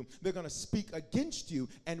serving you. They're going to speak against you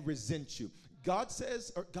and resent you.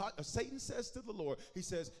 Satan says to the Lord, he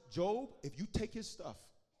says, Job, if you take his stuff,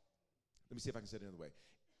 let me see if I can say it another way.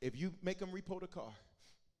 If you make him repo the car,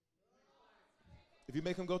 if you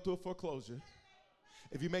make him go through a foreclosure,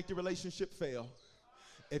 if you make the relationship fail,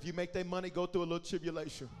 if you make their money go through a little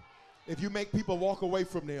tribulation, if you make people walk away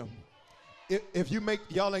from them, if you make,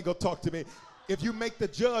 y'all ain't gonna talk to me, if you make the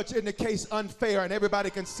judge in the case unfair and everybody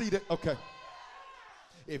can see that, okay.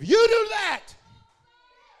 If you do that,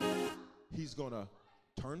 he's gonna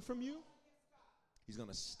turn from you. He's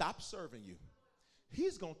gonna stop serving you.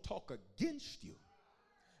 He's gonna talk against you.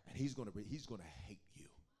 And he's gonna hate you.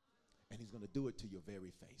 And he's gonna do it to your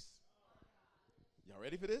very face. Y'all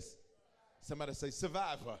ready for this? Somebody say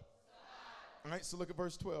survivor. All right, so look at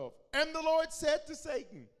verse 12. And the Lord said to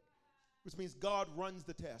Satan, which means God runs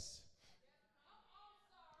the test.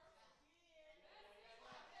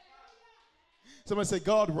 Somebody say,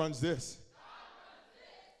 God runs this.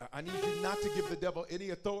 I need you not to give the devil any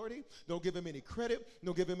authority. Don't give him any credit.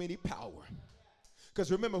 Don't give him any power.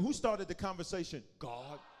 Because remember, who started the conversation?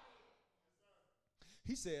 God.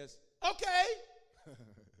 He says, okay.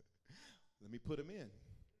 Let me put him in.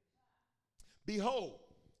 Behold,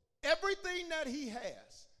 everything that he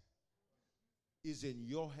has is in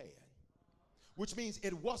your hand. Which means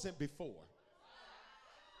it wasn't before.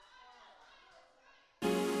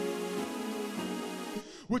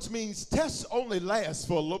 Which means tests only last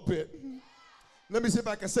for a little bit. Let me see if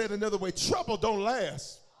I can say it another way. Trouble don't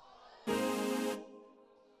last.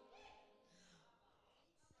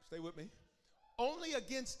 Stay with me. Only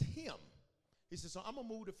against him. He says, so I'm going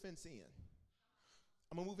to move the fence in.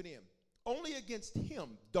 I'm going to move it in. Only against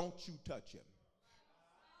him don't you touch him.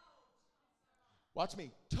 Watch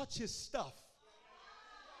me. Touch his stuff.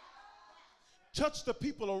 Touch the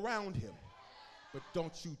people around him. But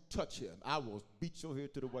don't you touch him. I will beat your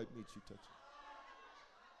head to the white meat you touch him.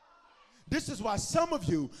 This is why some of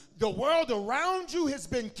you, the world around you has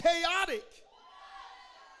been chaotic.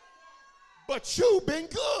 But you've been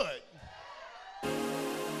good.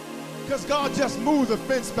 Because God just moved the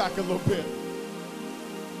fence back a little bit.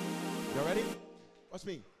 Y'all ready? Watch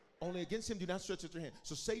me. Only against him do not stretch out your hand.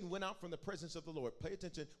 So Satan went out from the presence of the Lord. Pay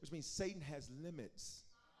attention, which means Satan has limits.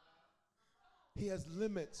 He has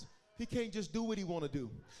limits. He can't just do what he want to do.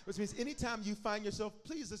 Which means anytime you find yourself,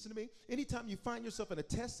 please listen to me, anytime you find yourself in a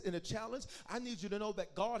test, in a challenge, I need you to know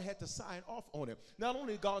that God had to sign off on it. Not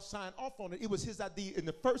only did God sign off on it, it was his idea in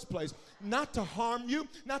the first place, not to harm you,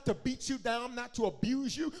 not to beat you down, not to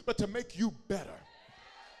abuse you, but to make you better.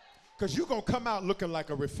 Because you're going to come out looking like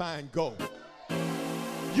a refined gold.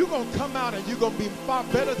 You're going to come out and you're going to be far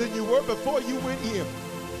better than you were before you went in.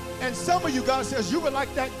 And some of you, God says, you were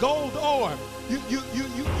like that gold ore. You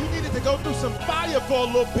needed to go through some fire for a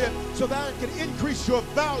little bit so that it could increase your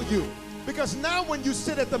value. Because now when you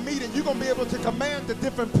sit at the meeting, you're going to be able to command a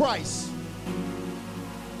different price.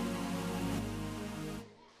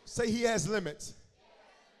 Say he has limits.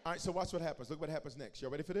 All right, so watch what happens. Look what happens next.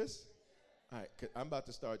 Y'all ready for this? All right, I'm about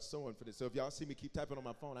to start sowing for this. So if y'all see me keep typing on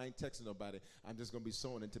my phone, I ain't texting nobody. I'm just going to be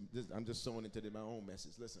sowing into this. I'm just sowing into my own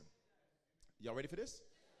message. Listen. Y'all ready for this?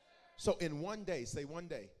 So in one day, say one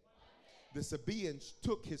day, the Sabaeans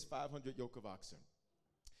took his 500 yoke of oxen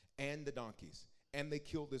and the donkeys, and they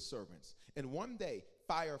killed his servants. And one day,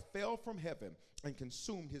 fire fell from heaven and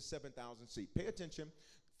consumed his 7,000 sheep. Pay attention.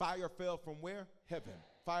 Fire fell from where? Heaven.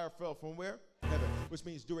 Fire fell from where? Heaven. Which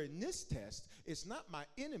means during this test, it's not my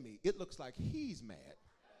enemy. It looks like he's mad.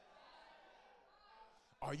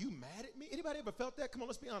 Are you mad at me? Anybody ever felt that? Come on,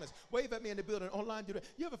 let's be honest. Wave at me in the building, online. Do that.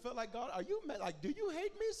 You ever felt like, God, are you mad? Like, do you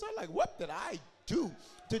hate me? So like, what did I do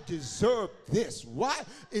to deserve this? Why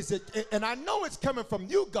is it? And I know it's coming from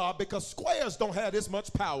you, God, because squares don't have this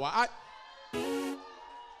much power.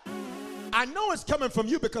 I know it's coming from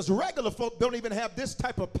you because regular folk don't even have this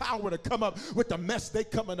type of power to come up with the mess they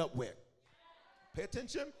coming up with. Pay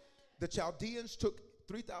attention. The Chaldeans took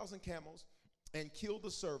 3,000 camels and killed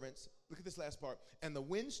the servants. Look at this last part. And the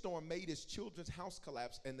windstorm made his children's house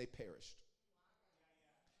collapse, and they perished.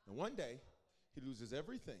 And one day, he loses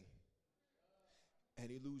everything, and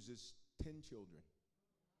he loses 10 children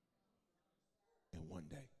in one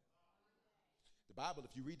day. The Bible,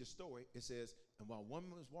 if you read the story, it says, and while one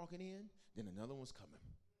was walking in, then another one was coming.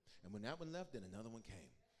 And when that one left, then another one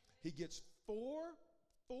came. He gets four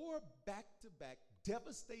back-to-back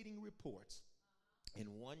devastating reports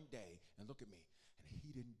in one day. And look at me. And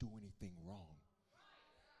he didn't do anything wrong.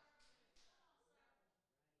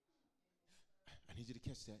 I need you to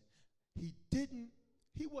catch that.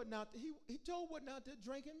 Job wasn't out there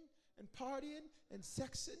drinking and partying and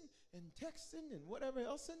sexing and texting and whatever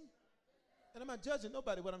else. And I'm not judging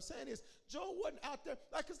nobody. What I'm saying is, Job wasn't out there,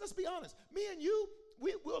 like, because let's be honest, me and you,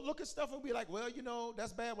 we'll look at stuff and be like, well, you know,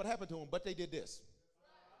 that's bad what happened to him, but they did this.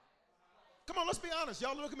 Come on, let's be honest.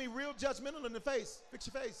 Y'all look at me real judgmental in the face. Fix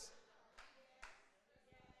your face.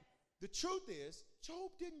 The truth is,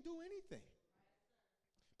 Job didn't do anything.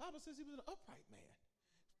 The Bible says he was an upright man.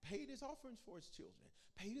 Paid his offerings for his children.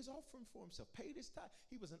 Paid his offering for himself. Paid his tithe.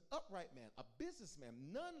 He was an upright man, a businessman.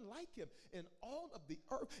 None like him in all of the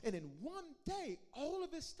earth. And in one day, all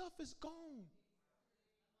of his stuff is gone.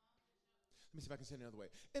 Let me see if I can say it another way.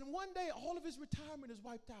 In one day, all of his retirement is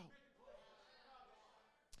wiped out. Let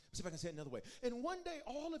me see if I can say it another way. In one day,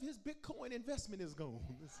 all of his Bitcoin investment is gone.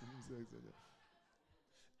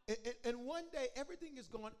 And one day, everything is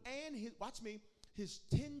gone. And watch me, his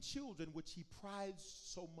 10 children, which he prized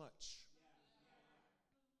so much.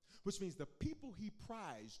 Which means the people he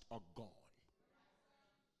prized are gone.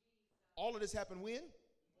 All of this happened when?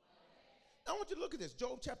 I want you to look at this.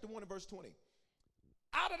 Job chapter 1 and verse 20.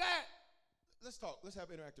 Out of that, let's talk. Let's have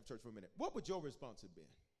interactive church for a minute. What would your response have been?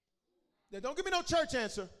 Now, don't give me no church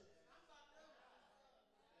answer.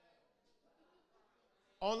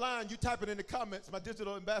 Online, you type it in the comments. My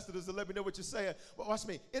digital ambassadors will let me know what you're saying. Well, watch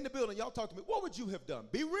me. In the building, y'all talk to me. What would you have done?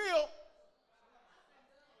 Be real.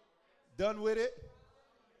 Done with it?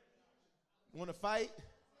 Want to fight?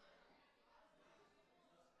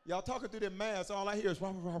 Y'all talking through their masks. All I hear is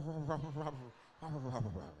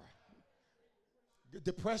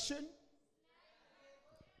depression,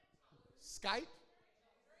 Skype,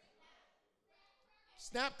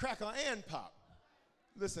 snap, crackle, and pop.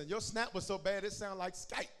 Listen, your snap was so bad it sounded like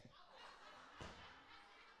Skype.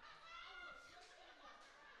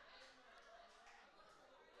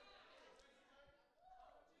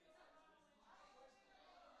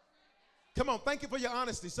 Come on, thank you for your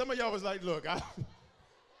honesty. Some of y'all was like, look,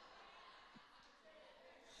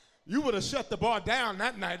 you would have shut the bar down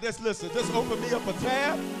that night. Just listen, just open me up a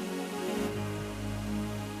tab.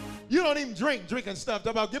 You don't even drinking stuff.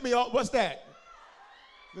 About, give me all, what's that?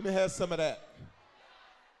 Let me have some of that.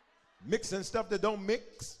 Mixing stuff that don't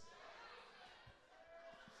mix.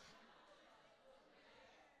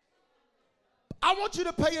 I want you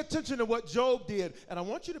to pay attention to what Job did, and I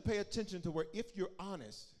want you to pay attention to where, if you're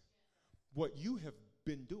honest, what you have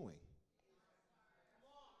been doing.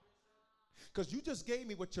 Because you just gave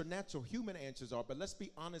me what your natural human answers are, but let's be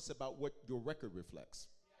honest about what your record reflects.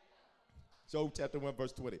 Job chapter 1,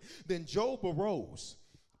 verse 20. Then Job arose,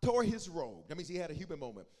 tore his robe. That means he had a human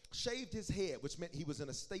moment. Shaved his head, which meant he was in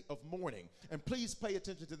a state of mourning. And please pay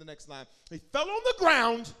attention to the next line. He fell on the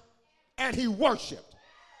ground and he worshiped.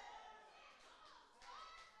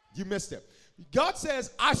 You missed it. God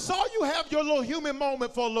says, I saw you have your little human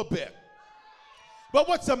moment for a little bit. But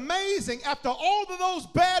what's amazing, after all of those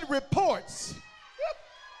bad reports,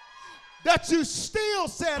 that you still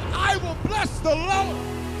said, I will bless the Lord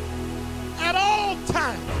at all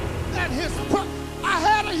times. I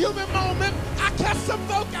had a human moment. I kept some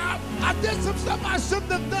folk out. I did some stuff I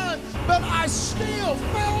shouldn't have done, but I still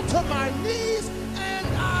fell to my knees and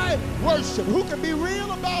I worship. Who can be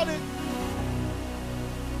real about it?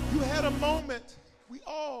 You had a moment. We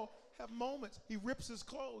all have moments. He rips his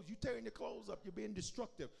clothes. You tearing your clothes up. You're being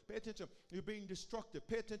destructive. Pay attention. You're being destructive.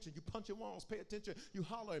 Pay attention. You punching walls. Pay attention. You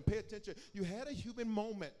hollering. Pay attention. You had a human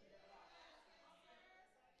moment.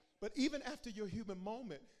 But even after your human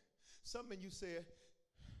moment, something you said,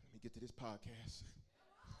 let me get to this podcast.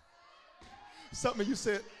 Something you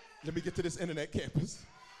said, let me get to this internet campus.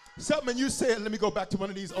 Something you said, let me go back to one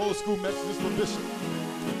of these old school messages from Bishop.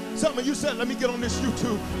 Something you said, let me get on this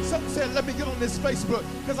YouTube. Something said, let me get on this Facebook.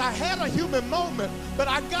 Because I had a human moment, but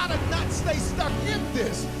I gotta not stay stuck in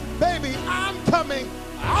this. Baby, I'm coming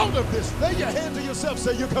out of this. Lay your hand to yourself,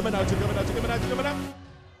 say, you're coming out, you're coming out, you're coming out, you're coming out.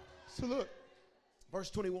 So look,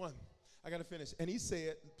 verse 21. I got to finish. And he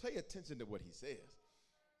said, pay attention to what he says.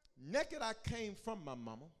 Naked I came from my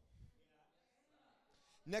mama.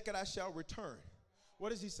 Naked I shall return. What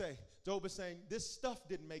does he say? Job is saying, this stuff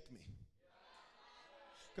didn't make me.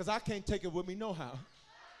 Because I can't take it with me no how.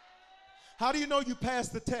 How do you know you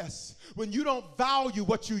passed the test? When you don't value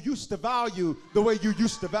what you used to value the way you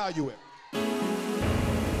used to value it.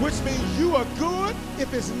 Which means you are good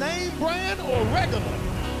if it's name brand or regular.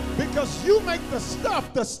 Because you make the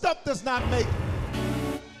stuff does not make.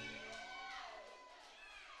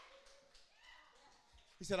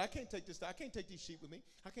 He said, I can't take this stuff. I can't take these sheep with me.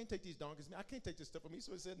 I can't take these donkeys with me. I can't take this stuff with me.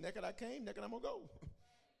 So he said, naked I came, naked I'm going to go.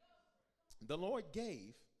 The Lord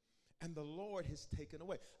gave, and the Lord has taken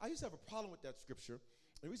away. I used to have a problem with that scripture.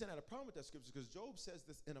 The reason I had a problem with that scripture is because Job says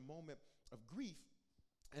this in a moment of grief,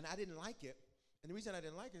 and I didn't like it. And the reason I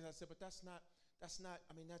didn't like it is I said, but that's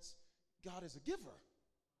God is a giver.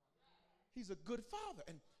 He's a good father.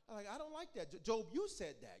 And I don't like that. Job, you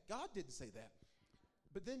said that. God didn't say that.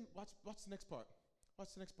 But then watch the next part.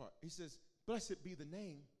 Watch the next part. He says, blessed be the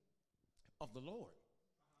name of the Lord.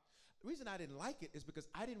 The reason I didn't like it is because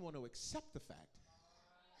I didn't want to accept the fact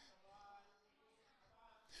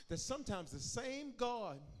that sometimes the same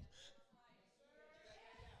God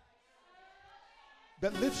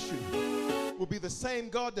that lifts you will be the same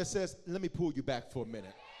God that says, let me pull you back for a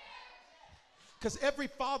minute. Because every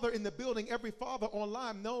father in the building, every father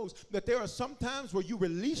online knows that there are some times where you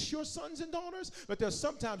release your sons and daughters, but there's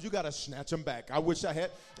sometimes you got to snatch them back. I wish I had.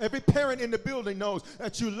 Every parent in the building knows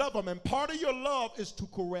that you love them, and part of your love is to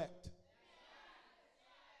correct.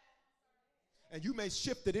 And you may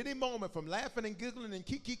shift at any moment from laughing and giggling and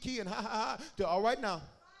kiki and ha ha ha to all right now.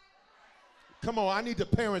 Come on, I need the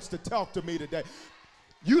parents to talk to me today.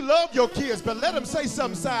 You love your kids, but let them say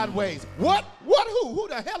something sideways. What? What? Who? Who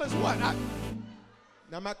the hell is what? Now,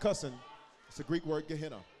 I'm not cussing. It's a Greek word,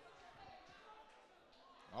 Gehenna.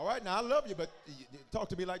 All right, now I love you, but talk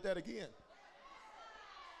to me like that again.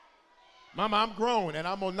 Mama, I'm grown, and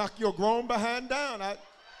I'm going to knock your grown behind down.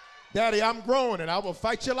 Daddy, I'm grown, and I will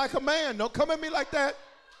fight you like a man. Don't come at me like that.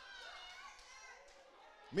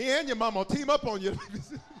 Me and your mama will team up on you.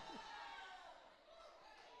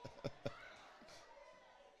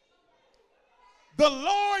 The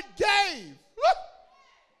Lord gave.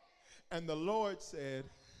 And the Lord said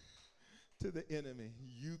to the enemy,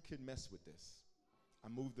 you can mess with this. I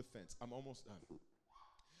moved the fence. I'm almost done.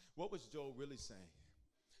 What was Job really saying?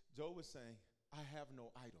 Job was saying, I have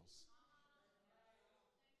no idols.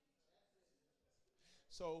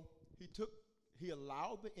 So he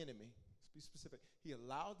allowed the enemy, to be specific, he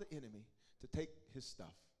allowed the enemy to take his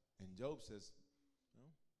stuff. And Job says, no,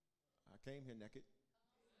 I came here naked.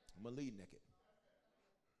 I'm going to leave naked.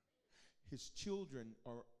 His children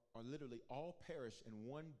are literally all perished in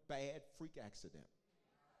one bad freak accident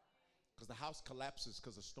because the house collapses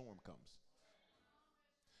because a storm comes.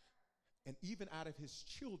 And even out of his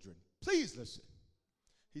children, please listen,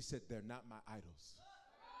 he said, they're not my idols.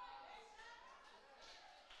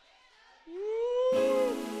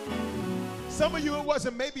 Woo. Some of you, it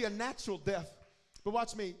wasn't maybe a natural death, but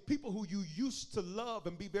watch me, people who you used to love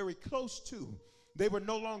and be very close to, they were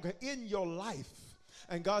no longer in your life.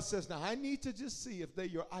 And God says, now I need to just see if they're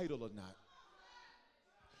your idol or not.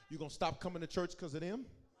 You going to stop coming to church because of them?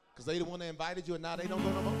 Because they the one that invited you and now they don't go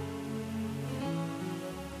no more?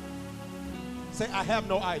 Say, I have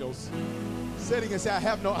no idols. Say it again, say, I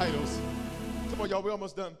have no idols. Come on, y'all, we're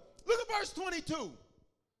almost done. Look at verse 22.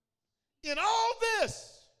 In all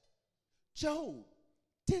this, Job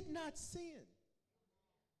did not sin.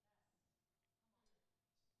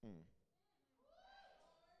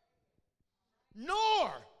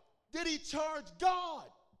 Nor did he charge God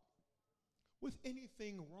with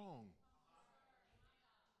anything wrong.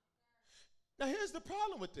 Now, here's the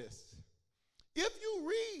problem with this. If you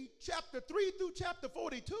read chapter 3 through chapter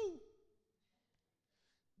 42,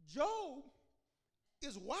 Job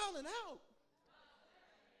is wilding out.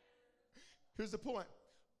 Here's the point.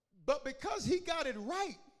 But because he got it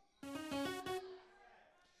right,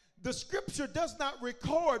 the scripture does not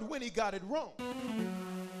record when he got it wrong.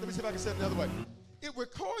 Let me see if I can say it another way. It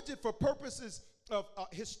records it for purposes of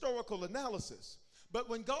historical analysis. But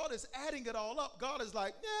when God is adding it all up, God is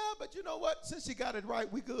like, yeah, but you know what? Since you got it right,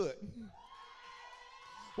 we good.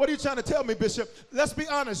 What are you trying to tell me, Bishop? Let's be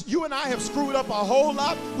honest. You and I have screwed up a whole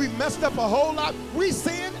lot. We messed up a whole lot. We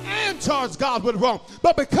sinned and charged God with wrong.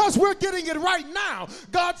 But because we're getting it right now,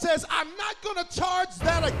 God says, I'm not going to charge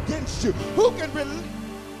that against you. Who can really...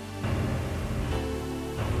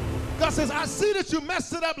 God says, I see that you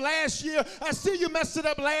messed it up last year. I see you messed it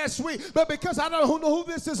up last week. But because I don't know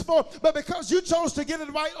who this is for, but because you chose to get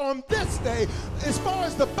it right on this day, as far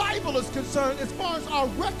as the Bible is concerned, as far as our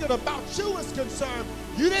record about you is concerned,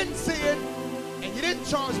 you didn't see it, and you didn't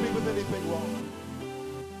charge me with anything wrong.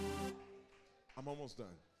 I'm almost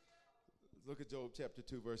done. Look at Job chapter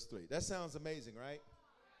 2, verse 3. That sounds amazing, right?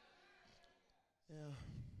 Yeah.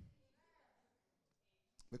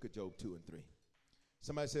 Look at Job 2 and 3.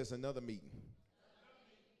 Somebody says another meeting.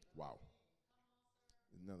 Wow.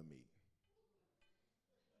 Another meeting.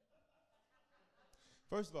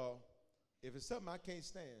 First of all, if it's something I can't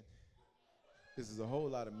stand, this is a whole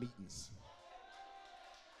lot of meetings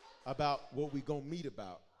about what we gonna meet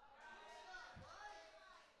about.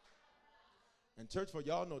 And church, for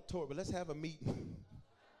y'all know Tori, but let's have a meeting.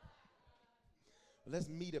 Let's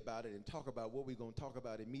meet about it and talk about what we're gonna talk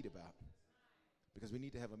about and meet about. Because we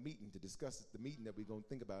need to have a meeting to discuss the meeting that we're going to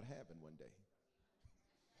think about having one day.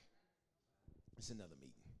 It's another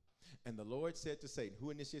meeting. And the Lord said to Satan, who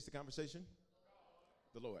initiates the conversation?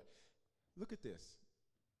 The Lord. Look at this.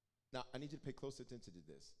 Now, I need you to pay close attention to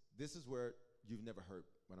this. This is where you've never heard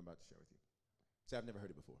what I'm about to share with you. Say, I've never heard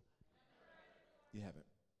it before. You haven't.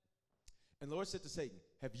 And the Lord said to Satan,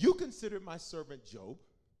 have you considered my servant Job?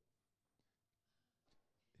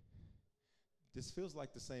 This feels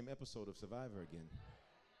like the same episode of Survivor again.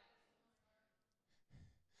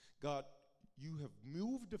 God, you have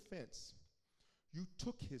moved the fence. You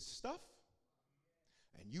took his stuff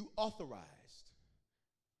and you authorized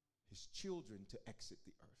his children to exit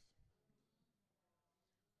the earth.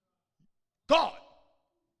 God,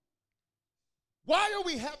 why are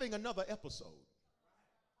we having another episode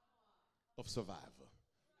of Survivor?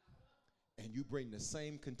 And you bring the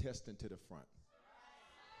same contestant to the front.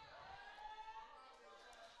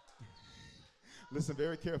 Listen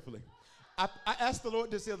very carefully. I asked the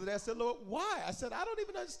Lord this the other day. I said, Lord, why? I said, I don't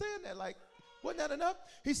even understand that. Like, wasn't that enough?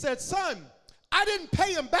 He said, son, I didn't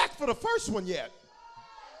pay him back for the first one yet.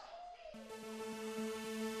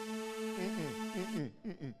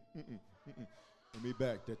 Let me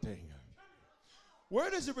back that thing. Where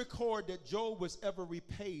does it record that Job was ever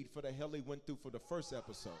repaid for the hell he went through for the first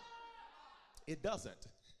episode? It doesn't.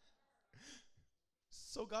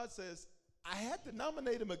 So God says, I had to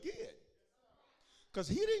nominate him again. Because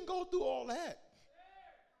he didn't go through all that.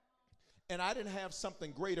 And I didn't have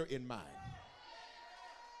something greater in mind.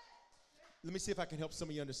 Let me see if I can help some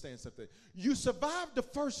of you understand something. You survived the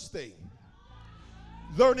first thing,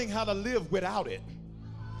 learning how to live without it.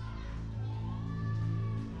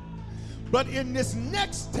 But in this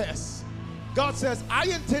next test, God says, I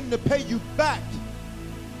intend to pay you back.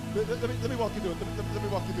 Let me walk you through it. Let me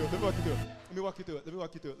walk you through it. Let me walk you through it. Let me walk you through it. Let me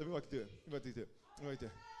walk you through it. Let me walk you through it. Let me walk you through it. Let me walk you through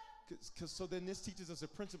it. So then this teaches us a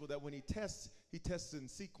principle that when he tests in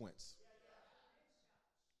sequence.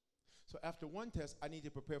 So after one test, I need to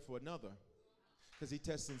prepare for another because he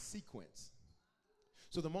tests in sequence.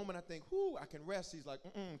 So the moment I think, whoo, I can rest, he's like,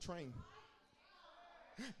 train.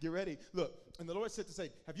 Get ready. Look, and the Lord said to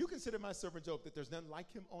Satan, have you considered my servant Job, that there's none like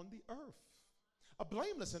him on the earth? A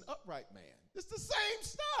blameless and upright man. It's the same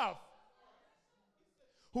stuff.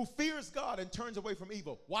 Who fears God and turns away from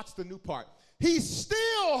evil. Watch the new part. He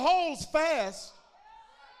still holds fast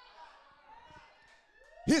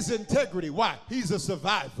his integrity. Why? He's a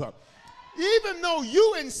survivor. Even though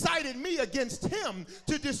you incited me against him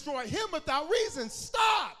to destroy him without reason.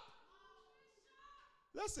 Stop.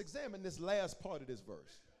 Let's examine this last part of this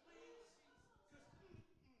verse.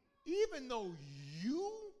 Even though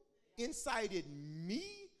you incited me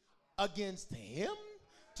against him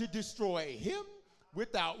to destroy him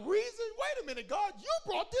without reason. Wait a minute, God, you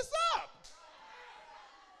brought this up.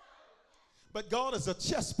 But God is a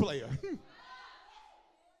chess player.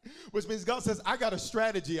 Which means God says, I got a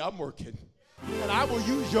strategy I'm working. And I will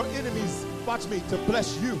use your enemies, watch me, to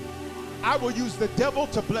bless you. I will use the devil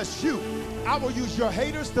to bless you. I will use your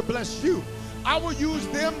haters to bless you. I will use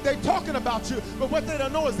them, they're talking about you, but what they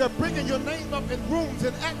don't know is they're bringing your name up in rooms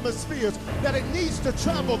and atmospheres that it needs to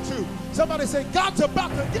travel to. Somebody say, God's about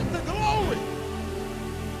to get the glory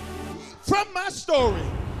from my story.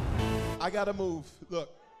 I got to move.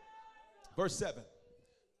 Look, verse 7.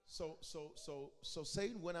 So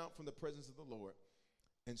Satan went out from the presence of the Lord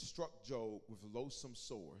and struck Job with loathsome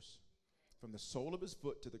sores from the sole of his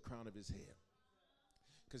foot to the crown of his head.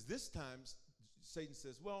 Because this time, Satan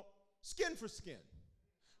says, well, skin for skin.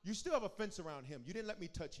 You still have a fence around him. You didn't let me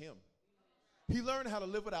touch him. He learned how to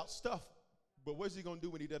live without stuff, but what's he going to do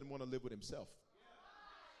when he doesn't want to live with himself?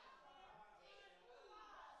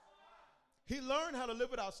 He learned how to live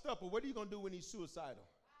without stuff, but what are you going to do when he's suicidal?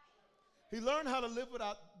 He learned how to live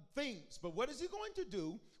without things, but what is he going to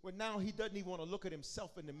do when now he doesn't even want to look at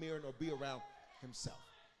himself in the mirror or be around himself?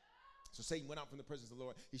 So Satan went out from the presence of the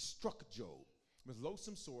Lord. He struck Job with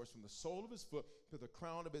loathsome sores from the sole of his foot to the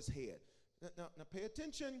crown of his head. Now pay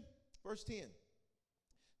attention, verse 10.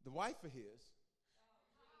 The wife of his.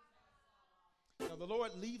 Now the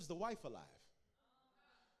Lord leaves the wife alive.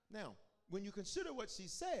 Now, when you consider what she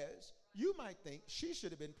says, you might think she should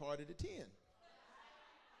have been part of the 10.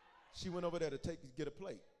 She went over there to get a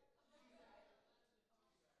plate.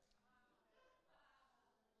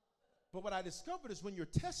 But what I discovered is when you're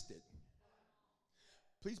tested,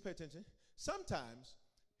 please pay attention, sometimes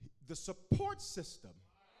the support system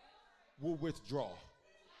will withdraw.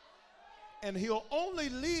 And he'll only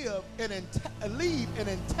leave an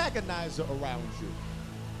antagonizer around you.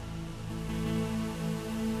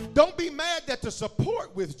 Don't be mad that the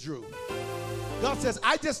support withdrew. God says,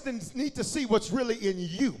 I just need to see what's really in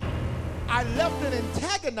you. I left an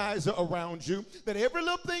antagonizer around you that every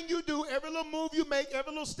little thing you do, every little move you make,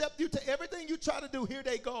 every little step you take, everything you try to do, here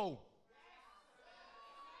they go.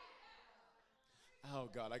 Oh,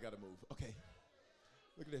 God, I got to move. Okay.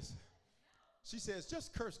 Look at this. She says,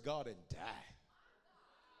 just curse God and die.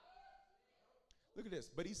 Look at this.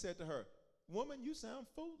 But he said to her, woman, you sound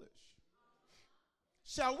foolish.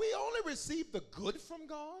 Shall we only receive the good from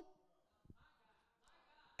God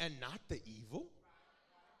and not the evil?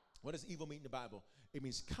 What does evil mean in the Bible? It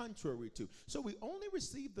means contrary to. So we only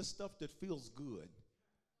receive the stuff that feels good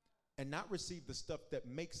and not receive the stuff that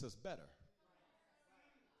makes us better.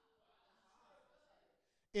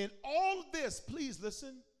 In all this, please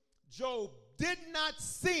listen, Job did not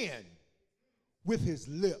sin with his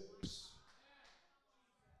lips.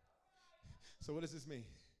 So what does this mean?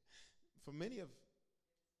 For many of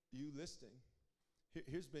you listening,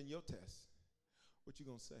 here's been your test. What you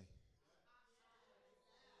gonna say?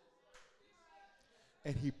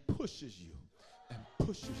 And he pushes you and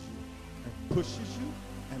pushes you and pushes you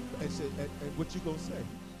and what you gonna say?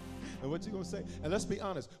 And what you gonna say? And let's be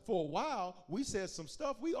honest, for a while we said some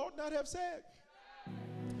stuff we ought not have said.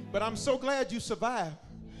 But I'm so glad you survived.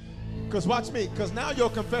 Because watch me, because now your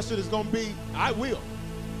confession is gonna be, I will.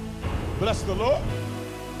 Bless the Lord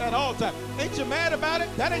at all times. Ain't you mad about it?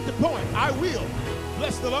 That ain't the point. I will.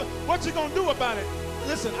 Bless the Lord. What you gonna do about it?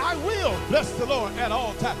 Listen, I will bless the Lord at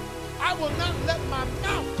all times. I will not let my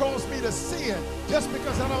mouth cause me to sin just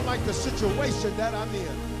because I don't like the situation that I'm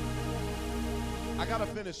in. I gotta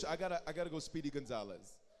finish. I gotta go Speedy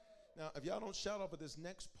Gonzalez. Now, if y'all don't shout off at this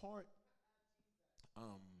next part, I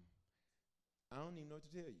don't even know what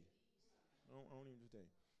to tell you. I don't even know what to tell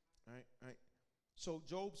you. All right. So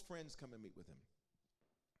Job's friends come and meet with him.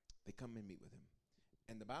 They come and meet with him.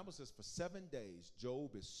 And the Bible says for 7 days,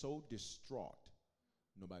 Job is so distraught,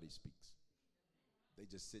 nobody speaks. They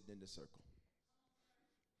just sitting in the circle.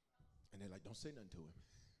 And they're like, don't say nothing to him.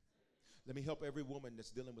 Let me help every woman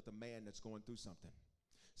that's dealing with a man that's going through something.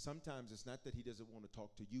 Sometimes it's not that he doesn't want to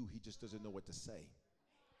talk to you, he just doesn't know what to say.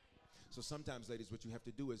 So sometimes, ladies, what you have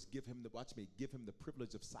to do is give him the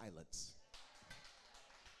privilege of silence.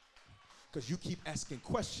 Because you keep asking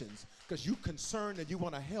questions, because you're concerned and you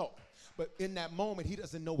want to help. But in that moment, he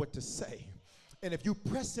doesn't know what to say. And if you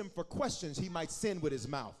press him for questions, he might sin with his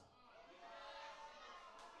mouth.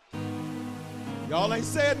 Y'all ain't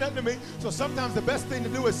saying nothing to me. So sometimes the best thing to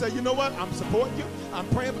do is say, you know what? I'm supporting you. I'm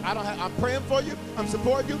praying. I'm praying for you. I'm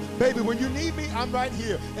supporting you. Baby, when you need me, I'm right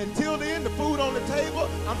here. Until then, the food on the table,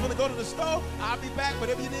 I'm going to go to the stove. I'll be back.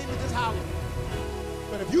 Whatever you need me, just holler.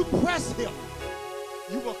 But if you press him,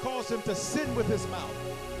 you will cause him to sin with his mouth.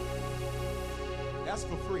 That's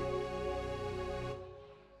for free.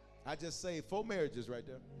 I just saved 4 marriages right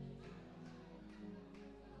there.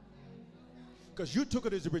 Because you took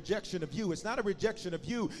it as a rejection of you. It's not a rejection of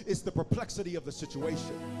you. It's the perplexity of the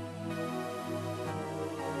situation.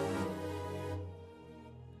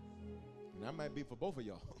 And that might be for both of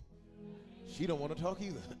y'all. She don't want to talk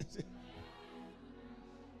either.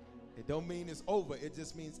 It don't mean it's over. It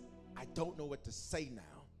just means I don't know what to say now.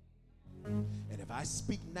 And if I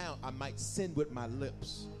speak now, I might sin with my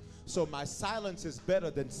lips. So my silence is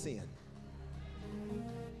better than sin.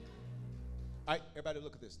 All right, everybody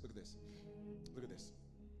look at this. Look at this. Look at this.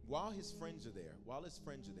 While his friends are there, while his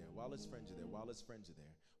friends are there, while his friends are there, while his friends are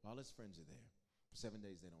there, while his friends are there, for 7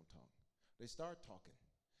 days they don't talk. They start talking,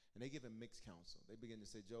 and they give him mixed counsel. They begin to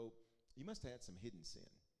say, Job, you must have had some hidden sin.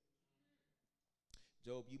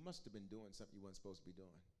 Job, you must have been doing something you weren't supposed to be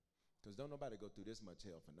doing. Because don't nobody go through this much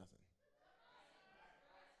hell for nothing.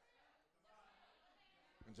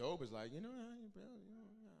 And Job is like, I don't know. I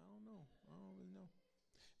don't really know.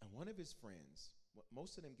 And one of his friends,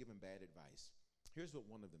 most of them give him bad advice. Here's what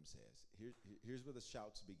one of them says. Here's where the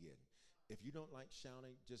shouts begin. If you don't like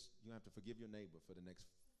shouting, you have to forgive your neighbor for the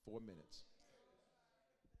next 4 minutes.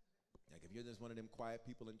 Like if you're just one of them quiet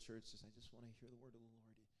people in church, I just want to hear the word of the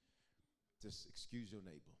Lord. Just excuse your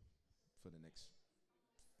neighbor for the next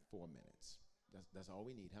 4 minutes. That's all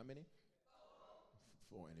we need. How many?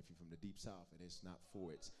 4. And if you're from the deep south, and it's not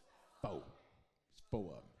 4, it's 4. It's 4 of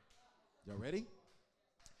them. Y'all ready?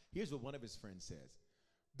 Here's what one of his friends says.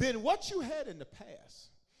 Then what you had in the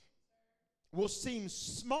past will seem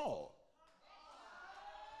small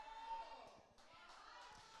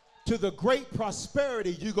to the great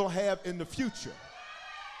prosperity you're going to have in the future.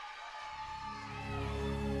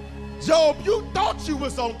 Job, you thought you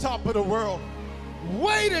was on top of the world.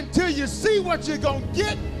 Wait until you see what you're going to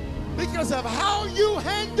get because of how you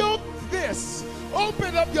handled this.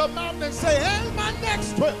 Open up your mouth and say, and my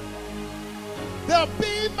next trip, there'll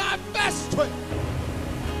be my best trip.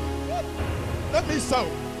 Let me sow.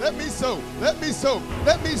 Let me sow. Let me sow.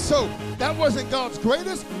 Let me sow. That wasn't God's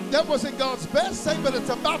greatest. That wasn't God's best. Say, but it's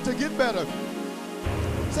about to get better.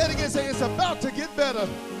 Say it again. Say, it's about to get better.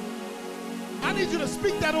 I need you to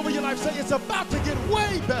speak that over your life. Say, it's about to get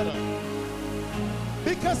way better.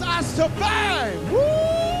 Because I survived. Woo!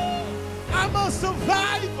 I'm a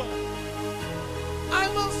survivor.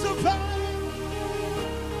 I'm a survivor.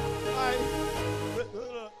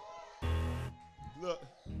 Look.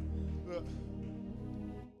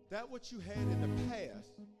 That what you had in the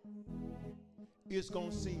past is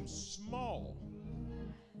going to seem small.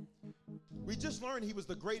 We just learned he was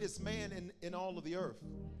the greatest man in all of the earth.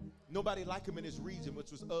 Nobody like him in his region,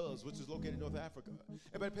 which was Uz, which is located in North Africa.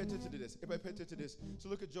 Everybody pay attention to this. Everybody pay attention to this. So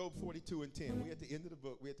look at Job 42 and 10. We're at the end of the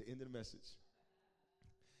book. We're at the end of the message.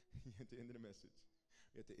 At the end of the message.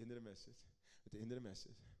 We're at the end of the message. At the end of the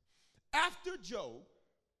message. After Job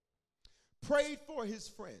prayed for his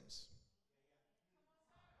friends.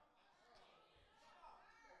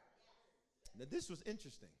 Now this was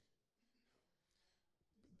interesting.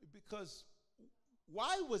 Because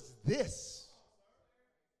why was this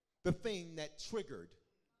the thing that triggered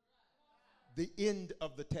the end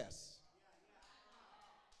of the test?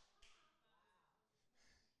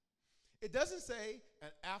 It doesn't say,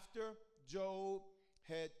 and after Job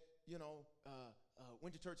had,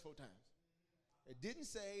 went to church 4 times. It didn't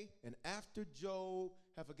say, and after Job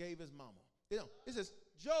had forgave his mama. It says,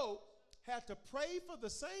 Job had to pray for the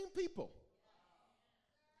same people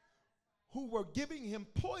who were giving him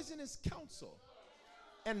poisonous counsel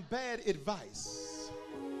and bad advice.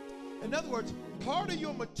 In other words, part of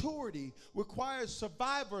your maturity requires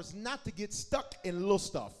survivors not to get stuck in little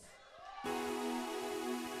stuff.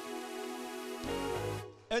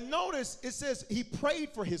 And notice it says he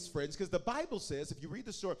prayed for his friends, because the Bible says, if you read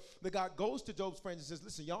the story, that God goes to Job's friends and says,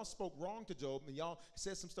 listen, y'all spoke wrong to Job, and y'all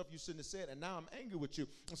said some stuff you shouldn't have said, and now I'm angry with you.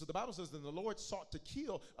 And so the Bible says that the Lord sought to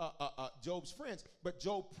kill Job's friends, but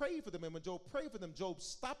Job prayed for them, and when Job prayed for them, Job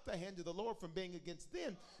stopped the hand of the Lord from being against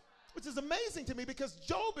them, which is amazing to me, because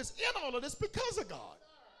Job is in all of this because of God.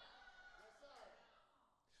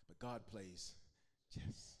 But God plays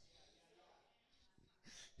chess.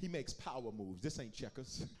 He makes power moves. This ain't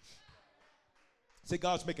checkers. Say,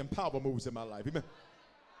 God's making power moves in my life. Amen.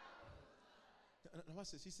 Watch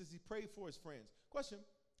this. He says he prayed for his friends. Question,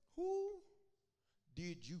 who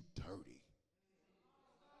did you dirty?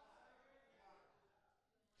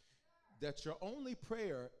 That your only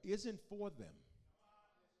prayer isn't for them.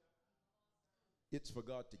 It's for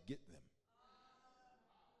God to get them.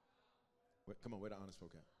 Wait, come on, where the honest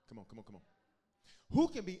folk at? Come on. Who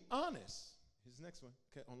can be honest? Here's the next one.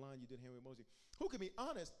 Okay, online you did hand emoji. Who can be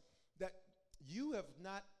honest that you have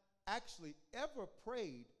not actually ever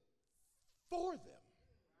prayed for them?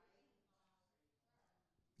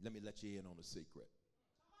 Let me let you in on a secret.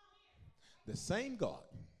 The same God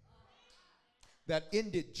that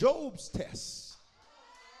ended Job's test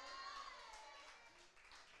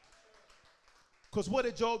Because what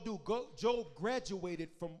did Job do? Job graduated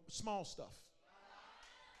from small stuff.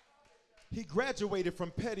 He graduated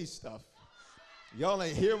from petty stuff. Y'all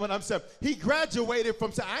ain't hear what I'm saying. He graduated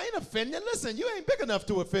from saying, I ain't offended. Listen, you ain't big enough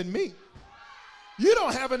to offend me. You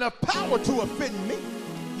don't have enough power to offend me.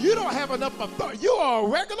 You don't have enough authority. You are a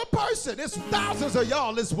regular person. There's thousands of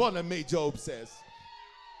y'all. It's one of me, Job says.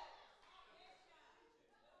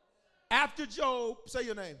 After Job, say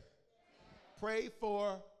your name. Pray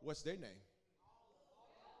for, what's their name?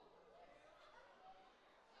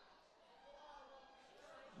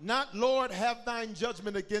 Not, Lord, have thine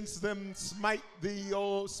judgment against them, smite them,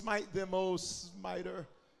 O smiter,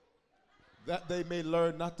 that they may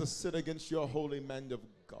learn not to sit against your holy man of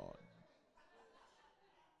God.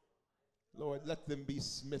 Lord, let them be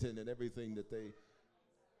smitten in everything that they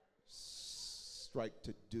strike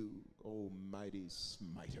to do, O mighty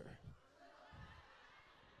smiter.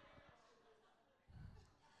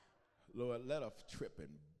 Lord, let us trip and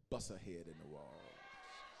bust a head in the wall.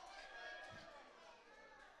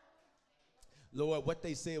 Lord, what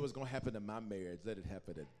they said was going to happen to my marriage, let it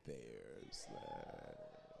happen to theirs.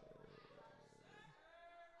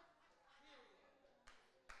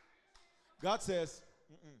 God says,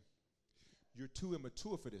 you're too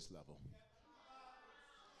immature for this level.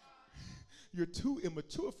 You're too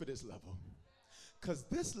immature for this level. Because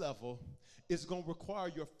this level is going to require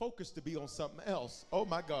your focus to be on something else. Oh,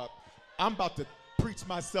 my God. I'm about to preach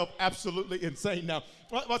myself absolutely insane now.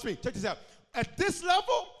 Watch me. Check this out. At this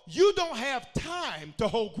level, you don't have time to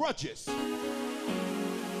hold grudges.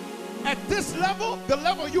 At this level, the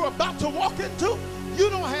level you're about to walk into, you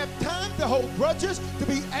don't have time to hold grudges, to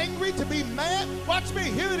be angry, to be mad. Watch me,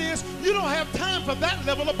 here it is. You don't have time for that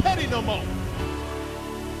level of petty no more.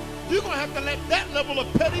 You're going to have to let that level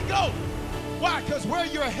of petty go. Why? Because where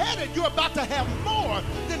you're headed, you're about to have more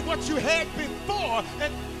than what you had before.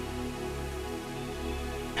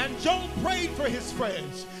 And Job prayed for his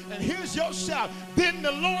friends. And here's your shout. Then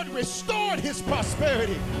the Lord restored his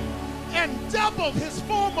prosperity and doubled his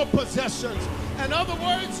former possessions. In other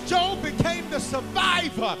words, Job became the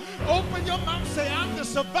survivor. Open your mouth, say, I'm the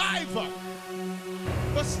survivor.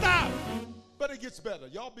 But stop. But it gets better.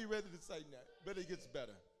 Y'all be ready to say that. But it gets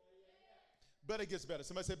better. But it gets better.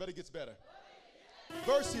 Somebody say, but it gets better.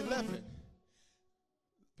 Verse 11.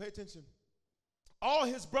 Pay attention. All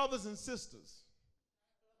his brothers and sisters.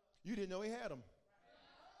 You didn't know he had them.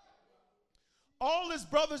 All his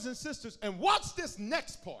brothers and sisters. And watch this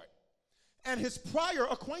next part. And his prior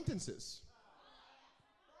acquaintances.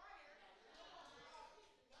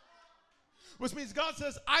 Which means God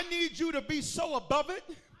says, I need you to be so above it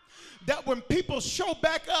that when people show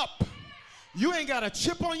back up, you ain't got a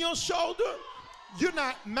chip on your shoulder. You're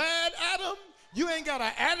not mad at them. You ain't got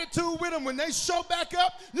an attitude with them. When they show back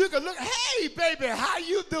up, you can look, hey, baby, how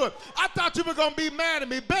you doing? I thought you were going to be mad at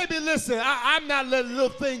me. Baby, listen, I'm not letting little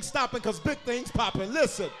things stopping because big things popping.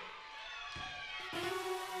 Listen.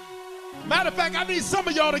 Matter of fact, I need some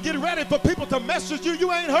of y'all to get ready for people to message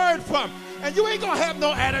you ain't heard from. And you ain't going to have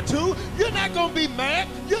no attitude. You're not going to be mad.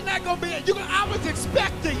 You're not going to be, I was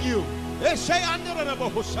expecting you. I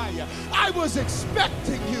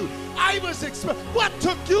was expecting you. What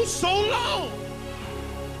took you so long?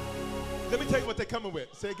 Let me tell you what they're coming with.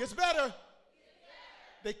 Say, it gets better.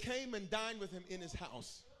 They came and dined with him in his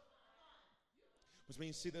house. Which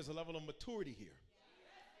means, see, there's a level of maturity here.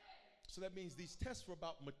 So that means these tests were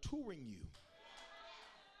about maturing you.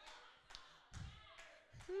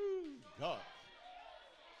 God.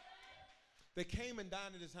 They came and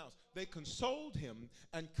dined at his house. They consoled him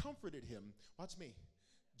and comforted him. Watch me.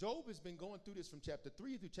 Job has been going through this from chapter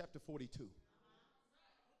 3 through chapter 42.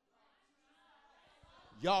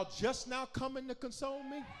 Y'all just now coming to console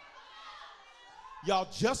me? Y'all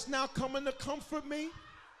just now coming to comfort me?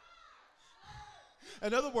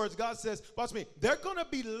 In other words, God says, watch me, they're going to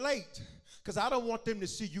be late because I don't want them to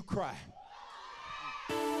see you cry.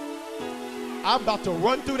 I'm about to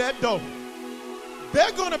run through that door.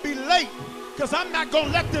 They're going to be late because I'm not going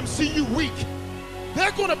to let them see you weak.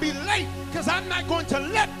 They're going to be late because I'm not going to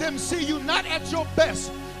let them see you not at your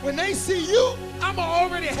best. When they see you, I'm going to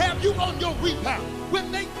already have you on your rebound.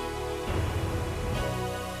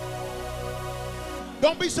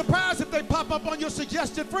 Don't be surprised if they pop up on your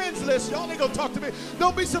suggested friends list. Y'all ain't gonna talk to me.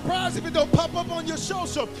 Don't be surprised if it don't pop up on your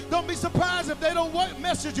social. Don't be surprised if they don't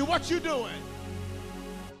message you. What you doing?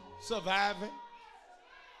 Surviving.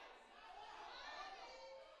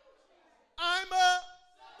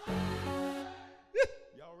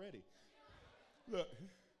 Y'all ready? Look,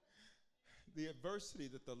 the adversity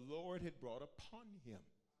that the Lord had brought upon him.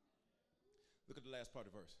 Look at the last part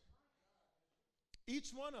of the verse.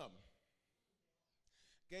 Each one of them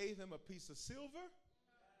gave him a piece of silver,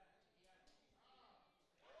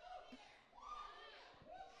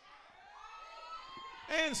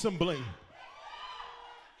 and some bling.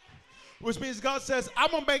 Which means God says,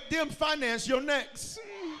 I'm going to make them finance your next.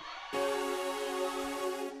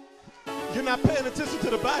 You're not paying attention to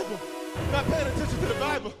the Bible. You're not paying attention to the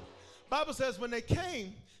Bible. Bible says when they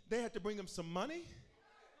came, they had to bring him some money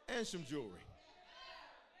and some jewelry.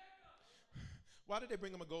 Why did they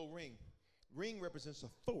bring him a gold ring? Ring represents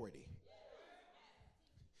authority.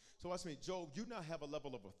 So watch me, Job, you now have a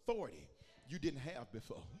level of authority you didn't have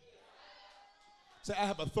before. Say, I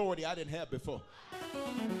have authority I didn't have before.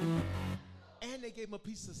 And they gave him a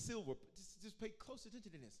piece of silver. Just pay close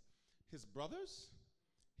attention to this. His brothers,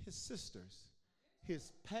 his sisters,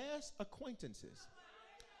 his past acquaintances.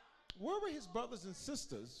 Where were his brothers and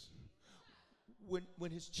sisters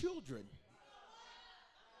when his children?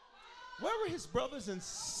 Where were his brothers and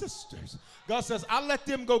sisters? God says, I let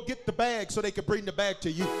them go get the bag so they could bring the bag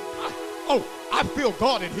to you. I feel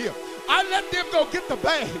God in here. I let them go get the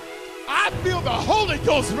bag. I feel the Holy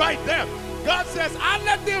Ghost right there. God says, I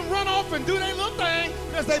let them run off and do their little thing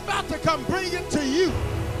because they're about to come bring it to you.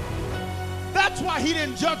 That's why he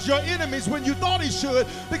didn't judge your enemies when you thought he should,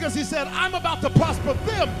 because he said, I'm about to prosper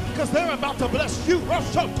them because they're about to bless you. All right,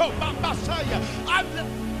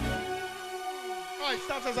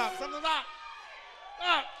 something's out. Something's out.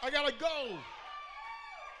 I gotta go.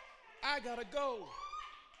 I gotta go.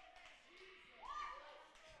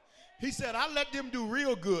 He said, I let them do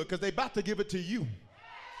real good because they're about to give it to you.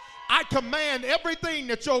 I command everything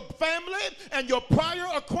that your family and your prior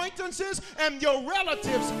acquaintances and your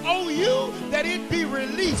relatives owe you, that it be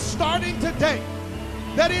released starting today.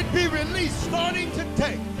 That it be released starting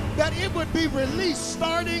today. That it would be released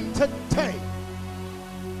starting today.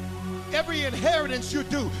 Every inheritance you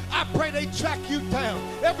do, I pray they track you down.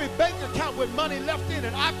 Every bank account with money left in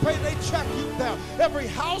it, I pray they track you down. Every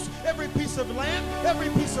house, every piece of land, every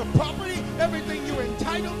piece of property, everything you're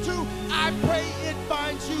entitled to, I pray it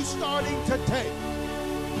finds you starting today.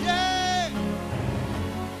 Yay!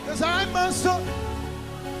 Because I must.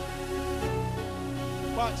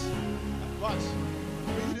 Watch.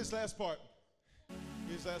 Read this last part.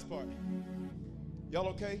 Y'all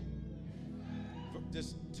okay?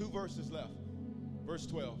 Just 2 verses left. Verse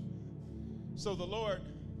 12. So the Lord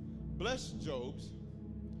blessed Job's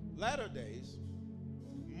latter days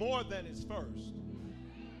more than his first.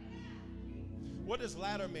 What does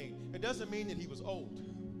latter mean? It doesn't mean that he was old.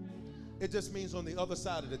 It just means on the other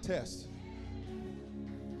side of the test.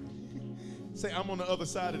 Say, I'm on the other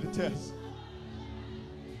side of the test.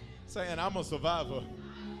 Say, and I'm a survivor.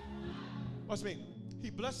 Watch me.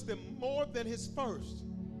 He blessed them more than his first.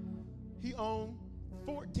 He owned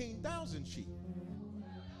 14,000 sheep.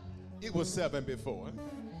 It was 7 before.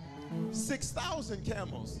 6,000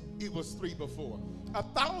 camels. It was 3 before.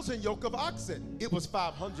 1,000 yoke of oxen. It was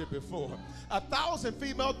 500 before. 1,000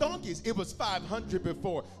 female donkeys. It was 500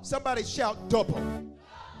 before. Somebody shout double.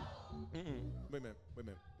 Wait a minute.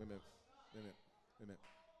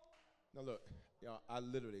 Now look, y'all, I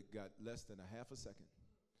literally got less than a half a second.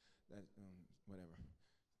 Whatever.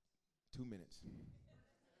 2 minutes.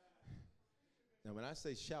 Now, when I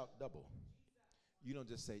say shout double, you don't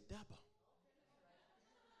just say double.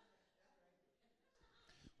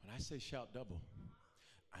 When I say shout double,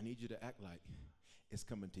 I need you to act like it's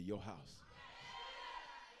coming to your house.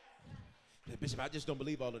 Bishop, I just don't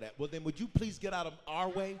believe all of that. Well, then would you please get out of our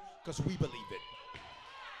way? Because we believe it.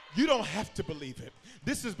 You don't have to believe it.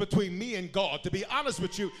 This is between me and God. To be honest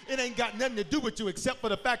with you, it ain't got nothing to do with you except for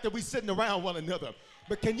the fact that we're sitting around one another.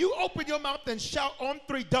 But can you open your mouth and shout on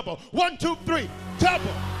 3 double? 1, 2, 3,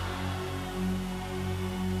 double.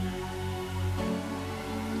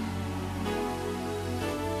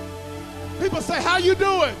 People say, how you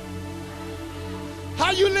doing?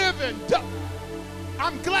 How you living?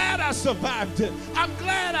 I'm glad I survived it. I'm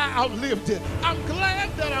glad I outlived it. I'm glad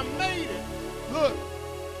that I made it.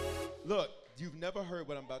 Look, you've never heard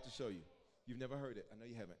what I'm about to show you. You've never heard it. I know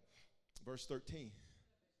you haven't. Verse 13.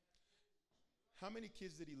 How many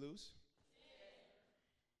kids did he lose?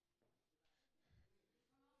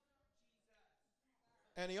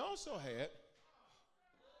 And he also had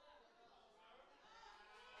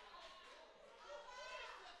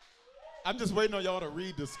I'm just waiting on y'all to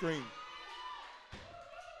read the screen.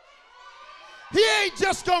 He ain't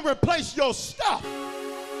just gonna replace your stuff.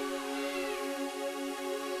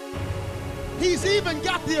 He's even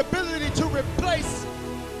got the ability to replace.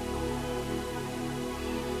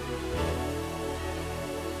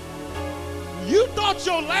 You thought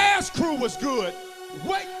your last crew was good.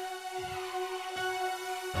 Wait.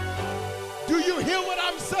 Do you hear what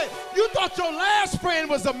I'm saying? say, you thought your last friend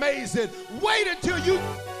was amazing. Wait until you,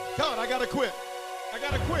 God, I gotta quit. I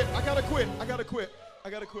gotta quit. I gotta quit. I gotta quit. I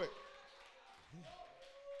gotta quit.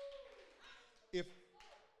 If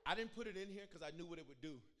I didn't put it in here because I knew what it would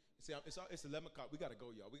do. See, it's 11 o'clock. We gotta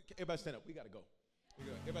go, y'all. Everybody stand up. We gotta go.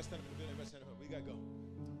 Everybody stand up in the building. Everybody stand up. We gotta go.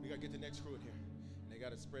 We gotta get the next crew in here. And they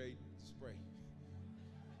gotta spray.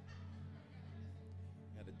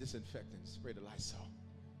 Got the disinfectant. Spray the Lysol.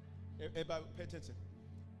 Everybody, pay attention.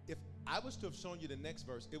 If I was to have shown you the next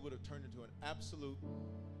verse, it would have turned into an absolute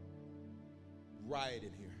riot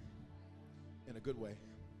in here, in a good way,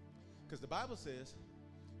 because the Bible says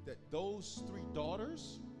that those 3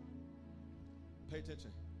 daughters, pay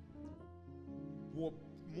attention, were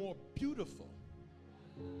more beautiful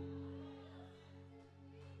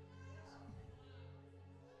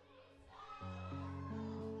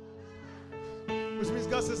which means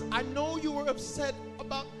God says, I know you were upset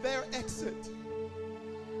about their exit,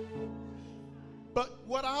 but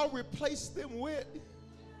what I'll replace them with.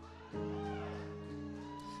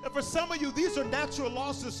 And for some of you, these are natural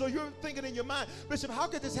losses. So you're thinking in your mind, Bishop, how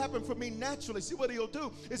could this happen for me naturally? See, what he'll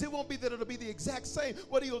do is it won't be that it'll be the exact same.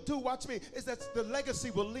 What he'll do, watch me, is that the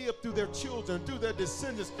legacy will live through their children, through their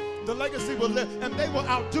descendants. The legacy will live, and they will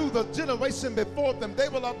outdo the generation before them. They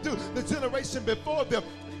will outdo the generation before them.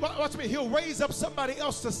 Watch me, he'll raise up somebody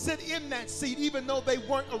else to sit in that seat, even though they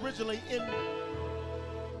weren't originally in.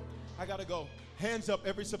 I gotta go. Hands up,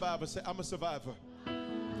 every survivor. Say, I'm a survivor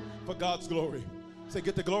for God's glory. Say,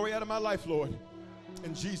 get the glory out of my life, Lord,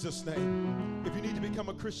 in Jesus' name. If you need to become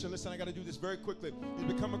a Christian, listen, I got to do this very quickly. You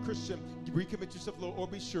become a Christian, you recommit yourself, Lord, or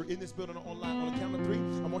be sure in this building or online. On the count of 3,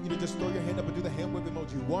 I want you to just throw your hand up and do the hand wave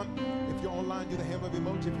emoji. 1, if you're online, do the hand wave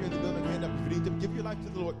emoji. If you're in the building, hand up. If you need to give your life to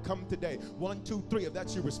the Lord, come today. 1, 2, 3. If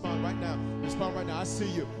that's you, respond right now. Respond right now. I see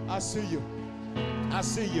you. I see you. I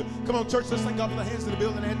see you. Come on, church, let's thank God for the hands in the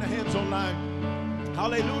building and the hands online.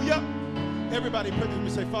 Hallelujah. Everybody pray with me.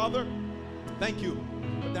 Say, Father, thank you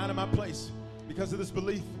for down in my place because of this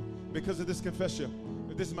belief, because of this confession.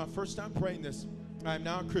 If this is my first time praying this, I am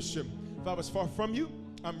now a Christian. If I was far from you,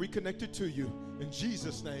 I'm reconnected to you. In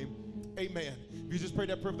Jesus' name, amen. If you just prayed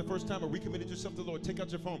that prayer for the first time or recommitted yourself to the Lord, take out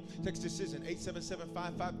your phone. Text decision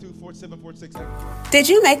 877-552-4746. Did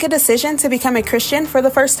you make a decision to become a Christian for the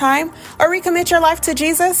first time or recommit your life to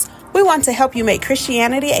Jesus? We want to help you make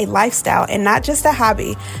Christianity a lifestyle and not just a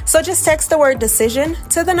hobby. So just text the word decision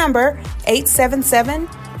to the number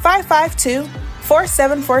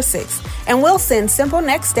 877-552-4746 and we'll send simple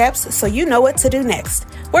next steps so you know what to do next.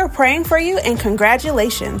 We're praying for you and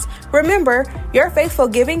congratulations. Remember, your faithful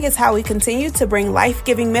giving is how we continue to bring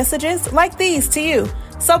life-giving messages like these to you.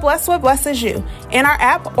 So bless what blesses you in our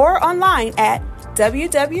app or online at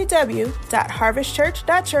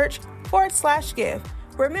www.harvestchurch.church/give.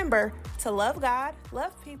 Remember to love God,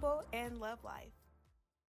 love people, and love life.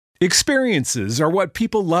 Experiences are what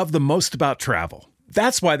people love the most about travel.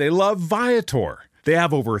 That's why they love Viator. They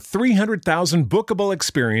have over 300,000 bookable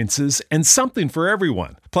experiences and something for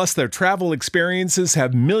everyone. Plus, their travel experiences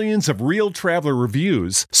have millions of real traveler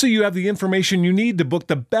reviews, so you have the information you need to book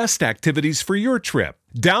the best activities for your trip.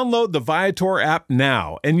 Download the Viator app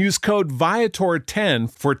now and use code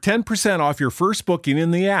Viator10 for 10% off your first booking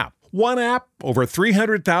in the app. One app, over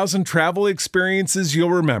 300,000 travel experiences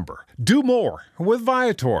you'll remember. Do more with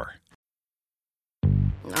Viator.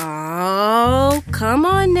 Oh, come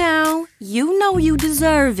on now. You know you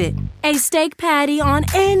deserve it. A steak patty on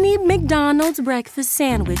any McDonald's breakfast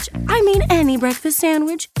sandwich. I mean any breakfast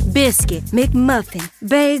sandwich. Biscuit, McMuffin,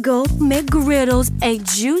 bagel, McGriddles, a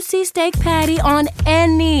juicy steak patty on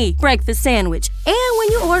any breakfast sandwich. And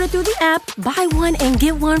when you order through the app, buy one and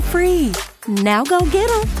get one free. Now go get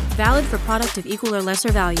them. Valid for product of equal or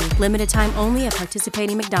lesser value. Limited time only at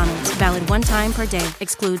participating McDonald's. Valid one time per day.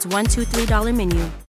 Excludes $1, $2, $3 menu.